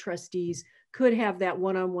all the trustees could have that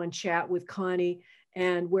one-on-one chat with Connie.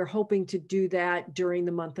 And we're hoping to do that during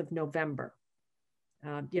the month of November.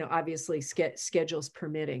 You know, obviously schedules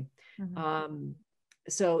permitting.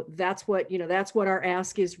 So that's what, you know, that's what our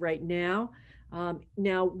ask is right now.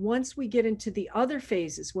 Now, once we get into the other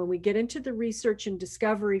phases, when we get into the research and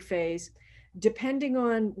discovery phase, depending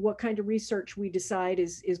on what kind of research we decide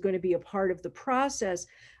is going to be a part of the process,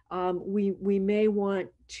 we may want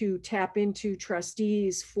to tap into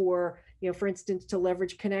trustees for, you know, for instance, to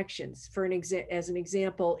leverage connections. As an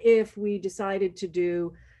example, if we decided to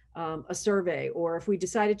do a survey, or if we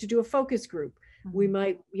decided to do a focus group, We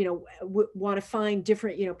might, you know, want to find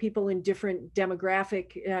different, you know, people in different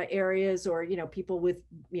demographic areas, or, you know, people with,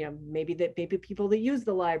 you know, maybe people that use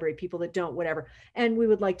the library, people that don't, whatever. And we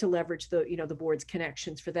would like to leverage the, you know, the board's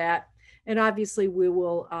connections for that. And obviously we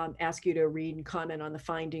will ask you to read and comment on the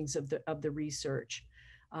findings of the research.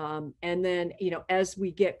 And then, you know, as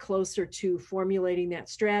we get closer to formulating that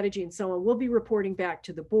strategy and so on, we'll be reporting back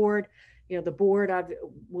to the board. You know, the board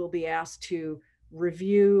will be asked to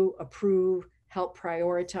review, approve, help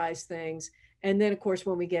prioritize things. And then of course,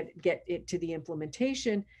 when we get it to the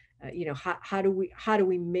implementation, you know, how do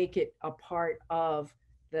we make it a part of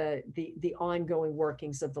the ongoing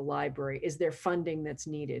workings of the library? Is there funding that's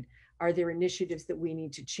needed? Are there initiatives that we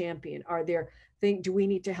need to champion? Do we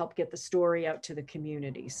need to help get the story out to the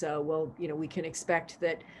community? So, well, you know, we can expect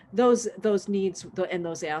that those needs and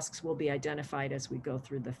those asks will be identified as we go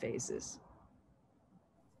through the phases.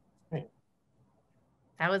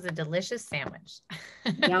 That was a delicious sandwich.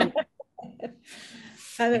 Yum.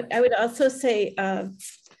 I would also say,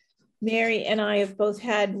 Mary and I have both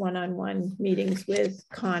had one-on-one meetings with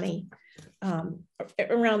Connie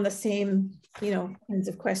around the same, you know, kinds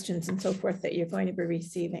of questions and so forth that you're going to be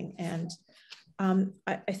receiving. And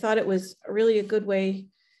I thought it was really a good way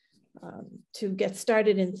to get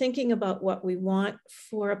started in thinking about what we want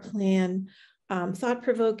for a plan,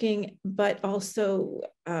 thought-provoking, but also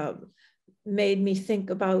made me think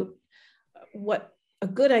about what a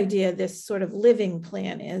good idea this sort of living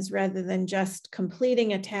plan is, rather than just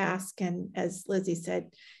completing a task. And as Lizzie said,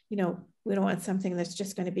 you know, we don't want something that's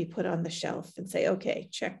just going to be put on the shelf and say, okay,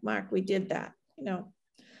 check mark, we did that, you know.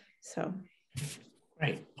 So.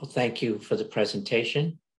 Great. Well, thank you for the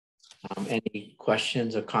presentation. Any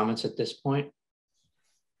questions or comments at this point?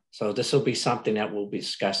 So this will be something that we'll be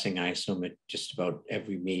discussing, I assume, at just about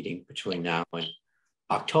every meeting between now and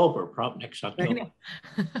October, probably next October.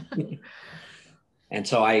 And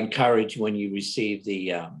so I encourage, when you receive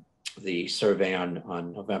the survey on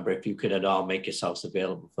November, if you could at all make yourselves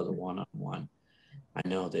available for the one-on-one. I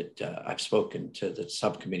know that I've spoken to the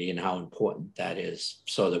subcommittee and how important that is,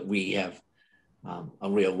 so that we have a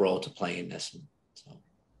real role to play in this. And so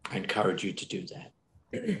I encourage you to do that.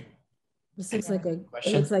 This looks like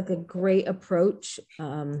a great approach.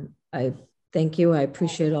 I thank you. I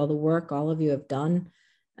appreciate all the work all of you have done.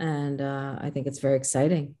 And I think it's very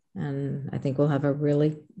exciting. And I think we'll have a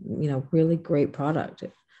really, you know, really great product,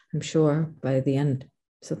 I'm sure, by the end.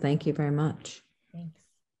 So thank you very much. Thanks.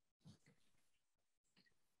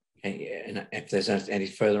 Okay, and if there's any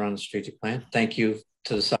further on the strategic plan, thank you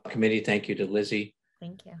to the subcommittee. Thank you to Lizzie.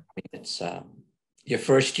 Thank you. It's your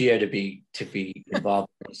first year to be involved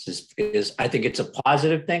in this is I think it's a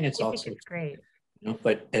positive thing. It's also great. You know,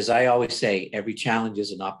 but as I always say, every challenge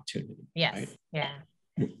is an opportunity. Yes. Right? Yeah.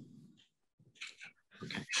 Okay.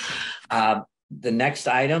 The next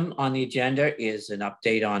item on the agenda is an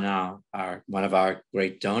update on one of our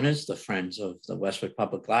great donors, the Friends of the Westwood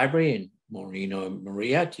Public Library, and Maureen and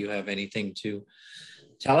Maria. Do you have anything to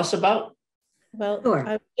tell us about? Well, Sure.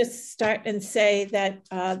 I'll just start and say that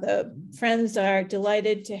the Friends are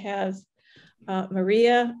delighted to have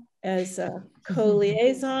Maria as a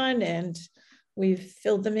co-liaison, and we've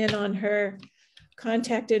filled them in on her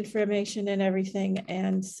contact information and everything.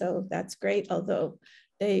 And so that's great, although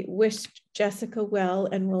they wished Jessica well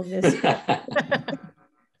and will miss her.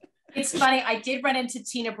 It's funny, I did run into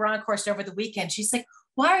Tina Bronkhorst over the weekend. She's like,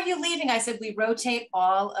 why are you leaving? I said, we rotate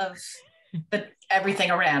all of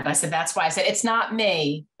everything around. I said, that's why. I said, it's not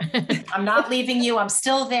me. I'm not leaving you. I'm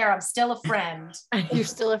still there. I'm still a friend. You're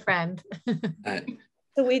still a friend.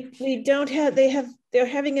 So we don't have, they're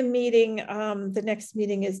having a meeting. The next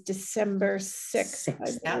meeting is December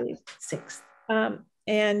 6th, I believe. 6th.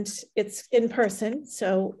 And it's in person.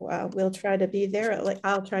 So we'll try to be there.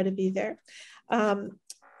 I'll try to be there.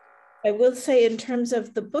 I will say, in terms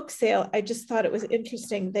of the book sale, I just thought it was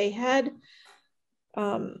interesting. They had,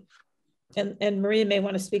 and Maria may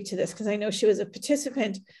want to speak to this because I know she was a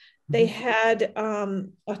participant. They had a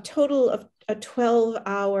total of a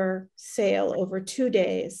 12-hour sale over 2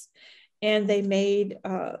 days, and they made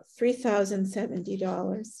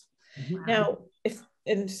 $3,070. Now,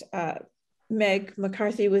 Meg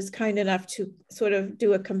McCarthy was kind enough to sort of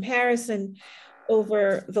do a comparison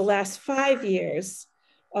over the last 5 years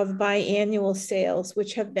of biannual sales,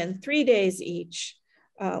 which have been 3 days each,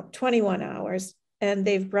 21 hours. And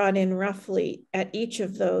they've brought in roughly at each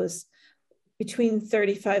of those between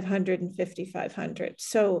 3,500 and 5,500.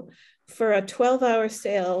 So for a 12-hour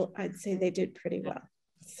sale, I'd say they did pretty well.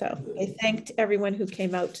 So I thanked everyone who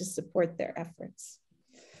came out to support their efforts.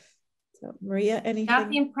 So Maria, anything? Got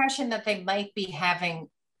the impression that they might be having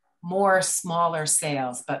more smaller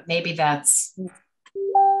sales, but maybe that's,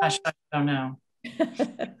 I don't know.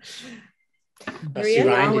 Trustee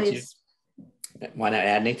Ryan, always, did you want to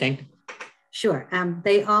add anything? Sure.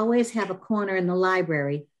 They always have a corner in the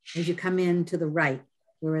library as you come in to the right,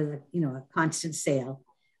 where a constant sale.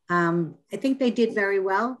 I think they did very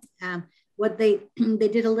well. What they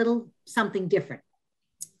did a little something different.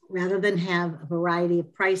 Rather than have a variety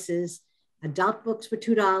of prices, adult books were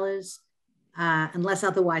 $2, unless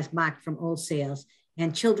otherwise marked from old sales,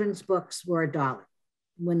 and children's books were $1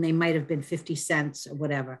 when they might have been 50 cents or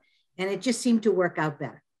whatever. And it just seemed to work out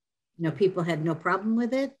better. People had no problem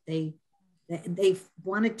with it. They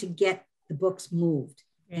wanted to get the books moved.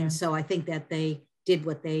 Yeah. And so I think that they did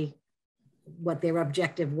what their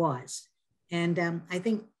objective was. And I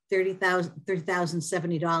think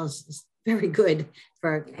 $30,070 is very good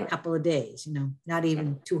for a couple of days, not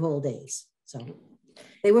even 2 whole days. So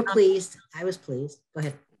they were pleased. I was pleased. Go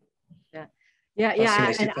ahead. Yeah.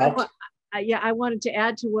 And I wanted to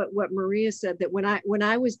add to what Maria said, that when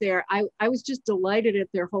I was there, I was just delighted at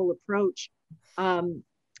their whole approach.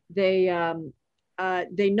 They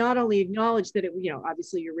not only acknowledged that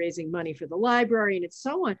obviously you're raising money for the library and it's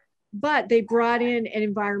so on, but they brought in an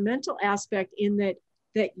environmental aspect in that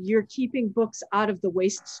you're keeping books out of the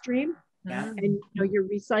waste stream. Yeah. And you're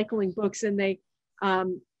recycling books, and they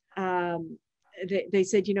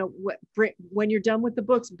said, when you're done with the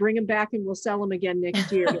books, bring them back and we'll sell them again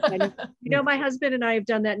next year. And, my husband and I have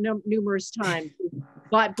done that numerous times. We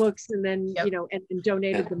bought books and then, yep. And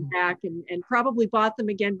donated them back and probably bought them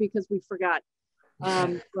again because we forgot.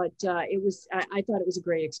 But it was, I thought it was a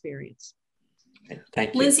great experience.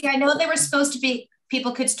 Thank you. Lizzie, I know they were supposed to be,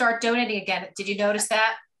 people could start donating again. Did you notice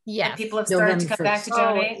that? Yeah, people have started to come back to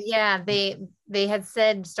donate. Yeah, they had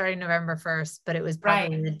said starting November 1st, but it was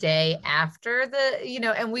probably the day after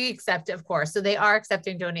and we accept it, of course. So they are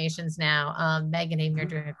accepting donations now. Meg and Amy are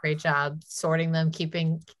doing a great job sorting them,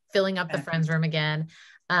 filling up the Friends Room again.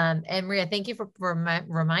 And Maria, thank you for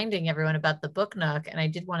reminding everyone about the Book Nook. And I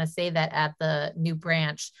did want to say that at the new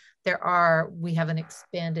branch, we have an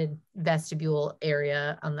expanded vestibule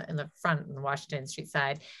area in the front, on the Washington Street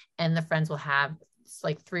side, and the Friends will have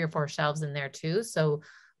like 3 or 4 shelves in there too. So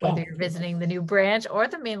whether you're visiting the new branch or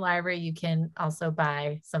the main library, you can also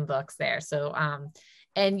buy some books there. So,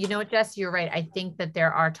 and Jess, you're right. I think that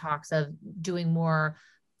there are talks of doing more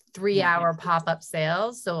 3-hour pop-up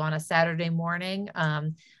sales. So on a Saturday morning,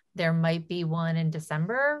 there might be one in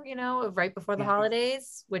December, right before the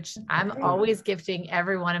holidays, which I'm always gifting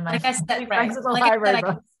everyone in my friends of the library.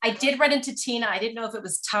 I did run into Tina. I didn't know if it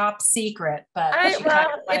was top secret, but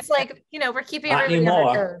it's like, we're keeping everybody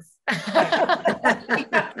on their toes.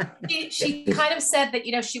 she kind of said that,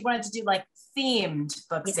 she wanted to do like themed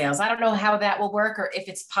book sales. I don't know how that will work or if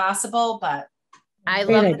it's possible, but I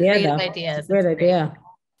love the creative ideas. Great idea.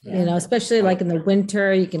 Yeah. Especially like in the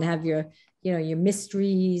winter, you can have your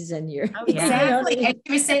mysteries and your exactly. And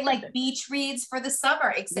you were saying like beach reads for the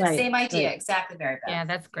summer. Same idea. Right. Exactly, Mary Beth. Yeah,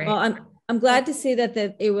 that's great. Well, I'm glad to see that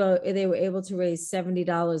they were able to raise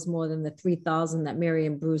 $70 more than the $3,000 that Mary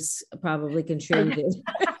and Bruce probably contributed.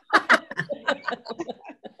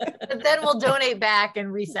 But then we'll donate back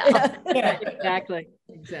and resell. Yeah, exactly.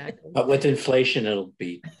 But with inflation, it'll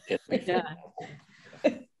be. Yeah.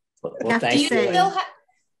 Well, thank you.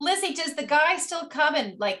 Lizzie, does the guy still come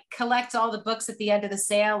and like collect all the books at the end of the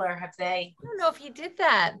sale, or have they? I don't know if he did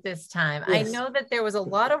that this time. Yes. I know that there was a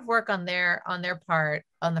lot of work on their part,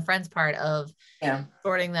 on the Friends part of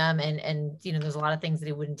sorting them, and there's a lot of things that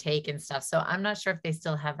he wouldn't take and stuff. So I'm not sure if they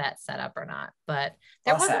still have that set up or not, but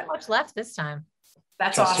there wasn't much left this time.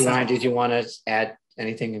 That's Trustee awesome. Ryan, did you want to add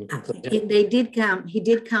anything in conclusion? They did come. He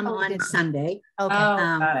did come on Sunday.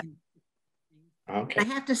 Okay. Okay. I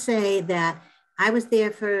have to say that I was there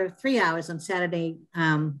for 3 hours on Saturday,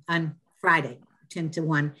 on Friday, 10 to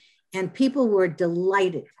 1, and people were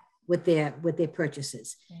delighted with their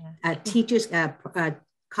purchases. Teachers, a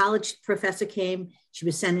college professor came. She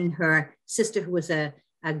was sending her sister, who was a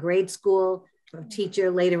grade school teacher,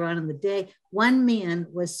 later on in the day. One man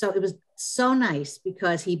it was so nice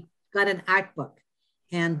because he got an art book,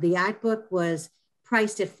 and the art book was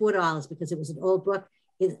priced at $4 because it was an old book.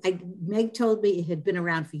 Meg told me it had been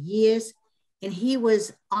around for years. And he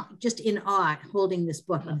was just in awe holding this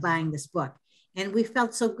book and buying this book. And we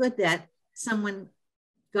felt so good that someone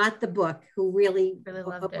got the book who really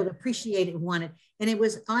would appreciate it and want it. And it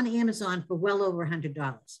was on Amazon for well over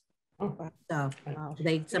 $100. Oh.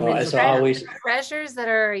 So as always, treasures that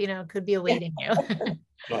are, could be awaiting you.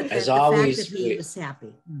 As always, he was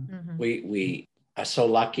happy. We are so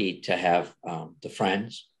lucky to have the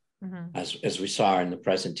Friends, as we saw in the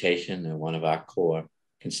presentation, they're one of our core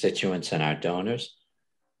constituents and our donors.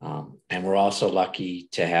 And we're also lucky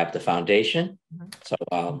to have the foundation. So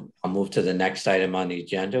I'll move to the next item on the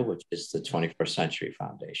agenda, which is the 21st Century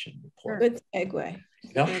Foundation report. Good segue.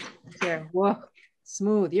 Yep. Yeah. Whoa,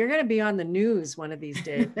 smooth. You're going to be on the news one of these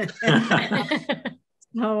days.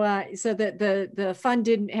 So the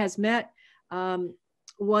fund has met.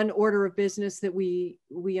 One order of business that we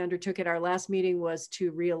undertook at our last meeting was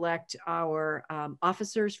to re-elect our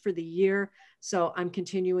officers for the year. So I'm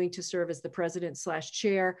continuing to serve as the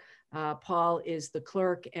president/chair. Paul is the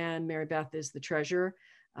clerk and Mary Beth is the treasurer.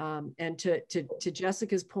 And to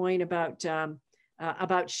Jessica's point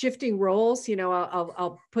about shifting roles, you know,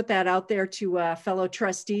 I'll put that out there to fellow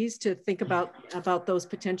trustees to think about those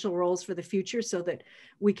potential roles for the future, so that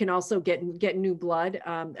we can also get new blood.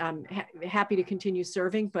 I'm happy to continue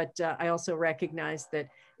serving, but I also recognize that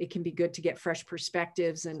it can be good to get fresh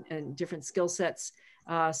perspectives and different skill sets.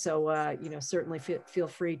 So you know, certainly feel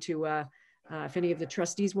free to. If any of the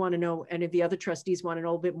trustees want to know, any of the other trustees want to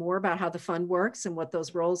know a bit more about how the fund works and what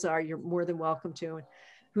those roles are, you're more than welcome to. And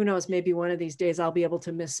who knows, maybe one of these days I'll be able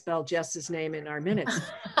to misspell Jess's name in our minutes.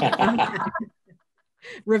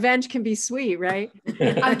 Revenge can be sweet, right?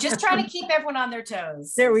 I'm just trying to keep everyone on their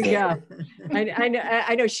toes. There we go.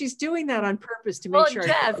 I know she's doing that on purpose to make sure.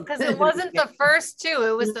 Jess, because it wasn't the first two,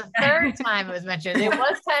 it was the third time it was mentioned. It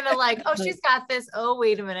was kind of like, oh, she's got this. Oh,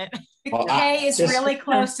 wait a minute. The K is really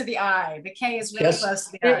close to the I. The K is really close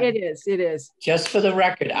to the I. It is. Just for the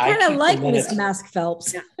record, I kind of like Miss Mask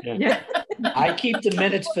Phelps. Yeah. I keep the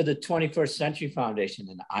minutes for the 21st Century Foundation,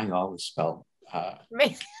 and I always spell Phelps'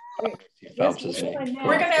 name.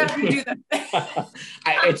 We're gonna have you do that.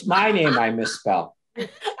 It's my name I misspell.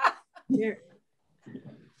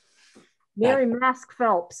 Mary Mask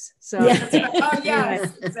Phelps. So yeah. Oh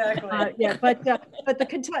yes, exactly. But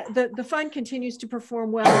the fund continues to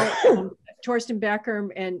perform well. Torsten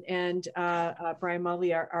Becker and Brian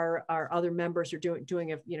Mully, our other members, are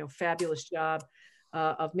doing a fabulous job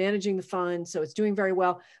of managing the fund. So it's doing very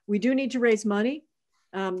well. We do need to raise money,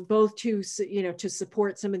 both to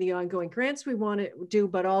support some of the ongoing grants we want to do,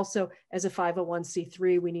 but also as a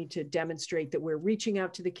 501c3, we need to demonstrate that we're reaching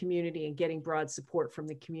out to the community and getting broad support from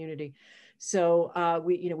the community. So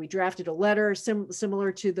we drafted a letter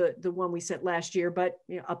similar to the one we sent last year, but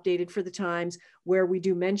updated for the times, where we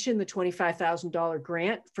do mention the $25,000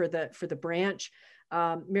 grant for the branch.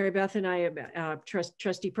 Mary Beth and I,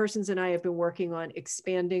 trustee Persons and I, have been working on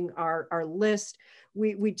expanding our list.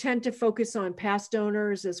 We tend to focus on past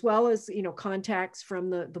donors as well as contacts from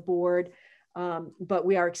the board, but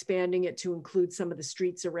we are expanding it to include some of the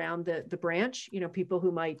streets around the branch. People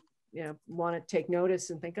who might want to take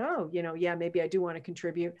notice and think, oh, yeah, maybe I do want to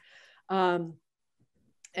contribute.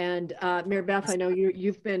 And Mary Beth, I know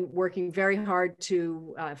you've been working very hard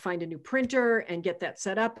to find a new printer and get that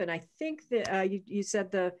set up. And I think that you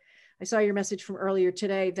said I saw your message from earlier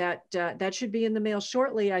today that that should be in the mail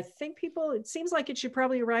shortly. I think it seems like it should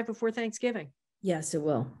probably arrive before Thanksgiving. Yes, it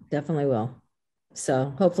will. Definitely will.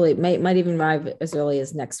 So hopefully it might even arrive as early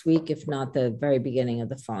as next week, if not the very beginning of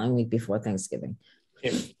the following week before Thanksgiving.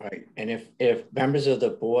 Right. And if members of the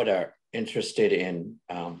board are interested in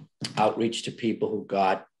outreach to people who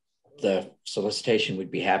got the solicitation, we'd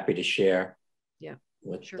be happy to share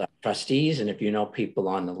with the trustees. And if you know people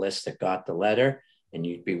on the list that got the letter and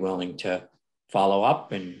you'd be willing to follow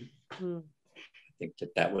up, and I think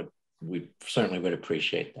we certainly would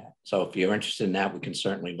appreciate that. So if you're interested in that, we can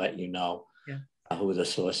certainly let you know who the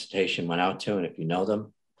solicitation went out to. And if you know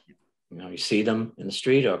them, you see them in the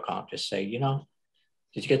street, or just say,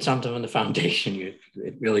 did you get something from the foundation?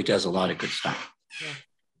 It really does a lot of good stuff. Yeah.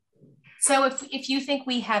 So if you think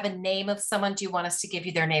we have a name of someone, do you want us to give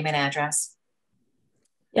you their name and address?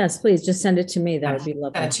 Yes, please just send it to me. That would be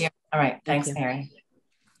lovely. All right. Thanks, Mary.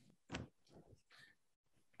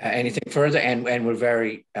 Anything further? And we're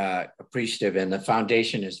very appreciative, and the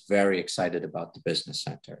foundation is very excited about the business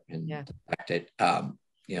center, and the fact that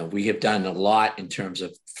we have done a lot in terms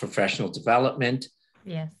of professional development.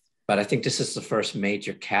 Yes. But I think this is the first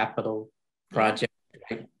major capital project,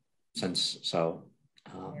 right?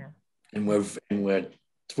 And we're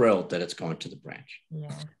thrilled that it's going to the branch.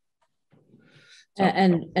 Yeah.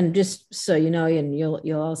 And just so you know, and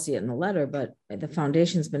you'll all see it in the letter, but the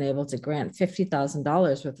foundation's been able to grant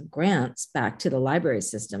 $50,000 worth of grants back to the library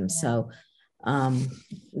system. Yeah. So,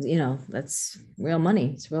 that's real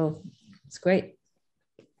money. It's great.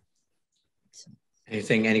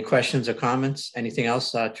 Any questions or comments? Anything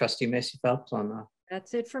else, Trustee Macy Phelps?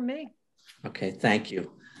 That's it for me. Okay, thank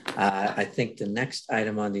you. I think the next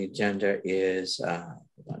item on the agenda is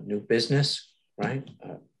new business, right?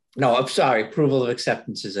 No, I'm sorry, approval of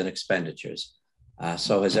acceptances and expenditures.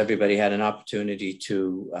 So has everybody had an opportunity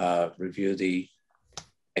to review the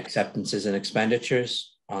acceptances and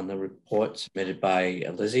expenditures on the report submitted by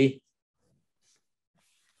Lizzie?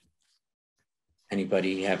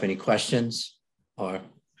 Anybody have any questions or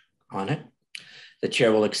on it? The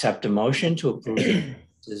chair will accept a motion to approve the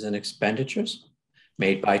acceptances and expenditures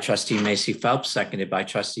made by Trustee Macy Phelps, seconded by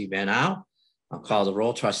Trustee Van Au. I'll call the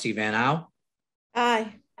roll. Trustee Van Au.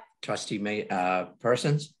 Aye. Trustee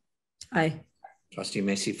Persons. Aye. Trustee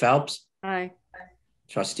Macy Phelps. Aye.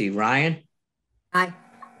 Trustee Ryan. Aye.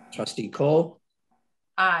 Trustee Cole.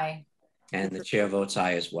 Aye. And the chair votes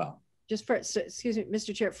aye as well. Just for, excuse me,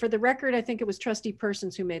 Mr. Chair, for the record, I think it was Trustee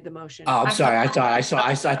Persons who made the motion. Oh, I'm sorry. I thought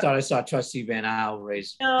I saw Trustee Van Au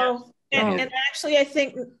raise. No, and actually, I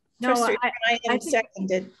think No, Trustee I Ryan think-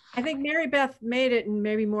 seconded. I think Mary Beth made it and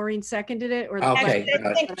maybe Maureen seconded it. Or Okay.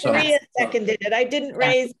 I think So- Maria seconded it. I didn't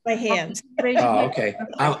raise my hand. Oh, okay.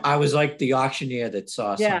 I was like the auctioneer that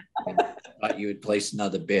saw Yeah. something. Thought you would place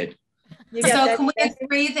another bid. You got So that? can we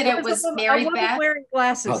agree that it was Mary Beth? wearing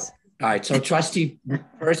glasses. All right. So Trustee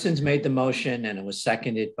Persons made the motion and it was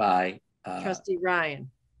seconded by Trustee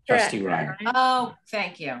Ryan. Trustee Ryan. Oh,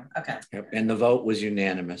 thank you. Okay. Yep, and the vote was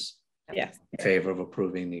unanimous Yes. in favor of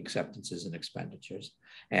approving the acceptances and expenditures.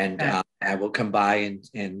 And Okay. I will come by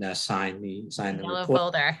and sign the Yellow report.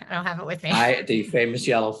 folder. I don't have it with me. The famous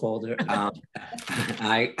yellow folder.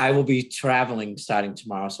 I will be traveling starting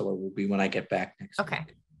tomorrow, so it will be when I get back next week. Okay.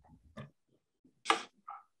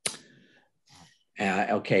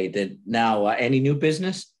 Okay, then now any new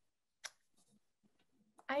business?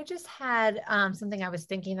 I just had something I was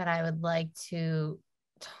thinking that I would like to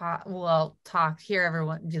hear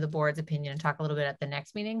everyone do the board's opinion and talk a little bit at the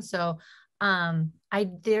next meeting. So it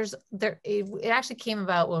actually came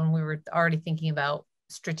about when we were already thinking about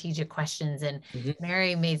strategic questions, and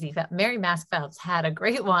Mary Mask Phelps had a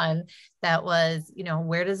great one that was,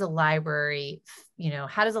 where does a library,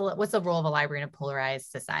 what's the role of a library in a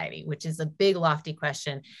polarized society, which is a big lofty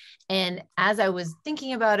question. And as I was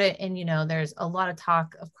thinking about it, and there's a lot of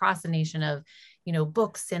talk across the nation of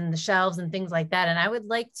books and the shelves and things like that, and I would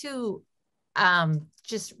like to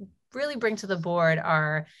just really bring to the board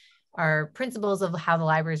our principles of how the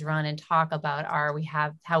libraries run and talk about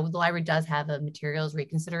how the library does have a materials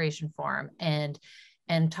reconsideration form, and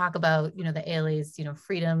talk about the ALA's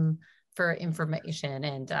freedom for information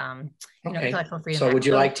and intellectual freedom. So would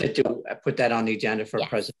you like to put that on the agenda for a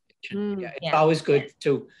presentation? Yeah, it's always good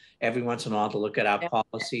to every once in a while to look at our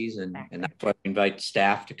policies, and that's why we invite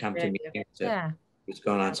staff to come to meetings to what's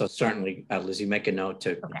going on. So certainly, Lizzie, make a note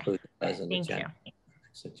to include it as an agenda.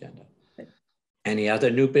 Next agenda. Any other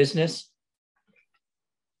new business?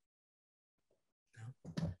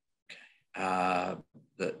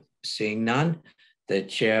 Seeing none, the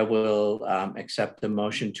chair will accept the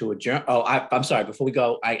motion to adjourn. Oh, I'm sorry. Before we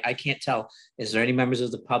go, I can't tell. Is there any members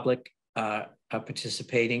of the public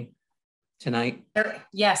participating tonight?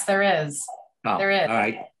 Yes, there is. Oh, there is. All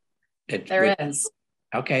right. There is.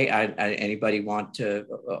 Okay. Anybody want to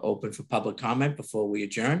open for public comment before we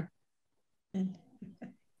adjourn?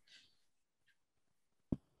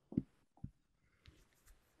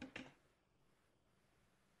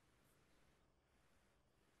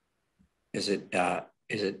 Is it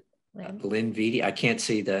Lynn Vitti? I can't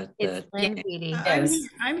see the. It's Lynn Vitti.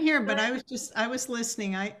 I'm here, but I was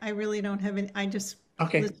listening. I really don't have any. I just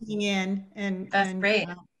listening in and that's great.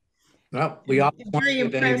 Well, we all I'm very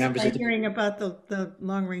impressed by hearing about the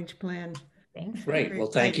long range plan. Thanks. Great. Well,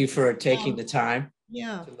 thank you for taking the time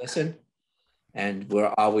to listen. And we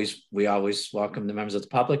always welcome the members of the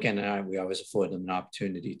public, and we always afford them an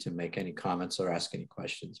opportunity to make any comments or ask any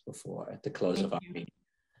questions before at the close of our meeting.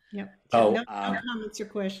 Yep. So no comments or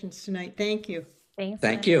questions tonight. Thank you. Thanks.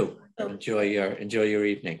 Thank you. Enjoy your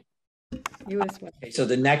evening. You as well. Okay, so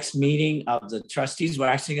the next meeting of the trustees, we're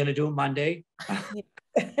actually going to do it Monday.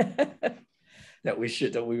 that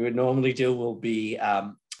we would normally do will be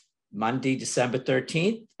Monday, December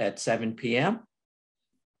 13th at 7 p.m.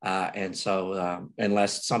 And so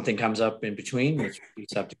unless something comes up in between, which will be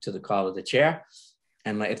subject to the call of the chair,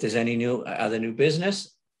 and if there's any other new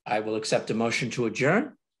business, I will accept a motion to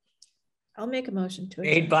adjourn. I'll make a motion to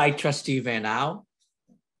adjourn. Made by Trustee Van Au.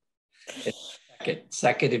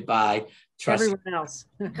 Seconded by Trustee. Everyone else.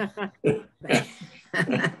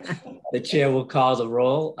 The chair will call the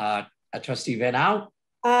roll. Trustee Van Au.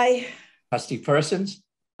 Aye. Trustee Persons.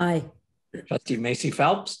 Aye. Trustee Macy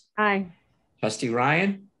Phelps. Aye. Trustee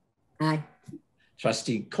Ryan. Aye.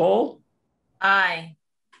 Trustee Cole. Aye.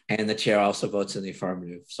 And the chair also votes in the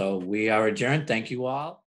affirmative. So we are adjourned. Thank you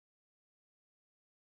all.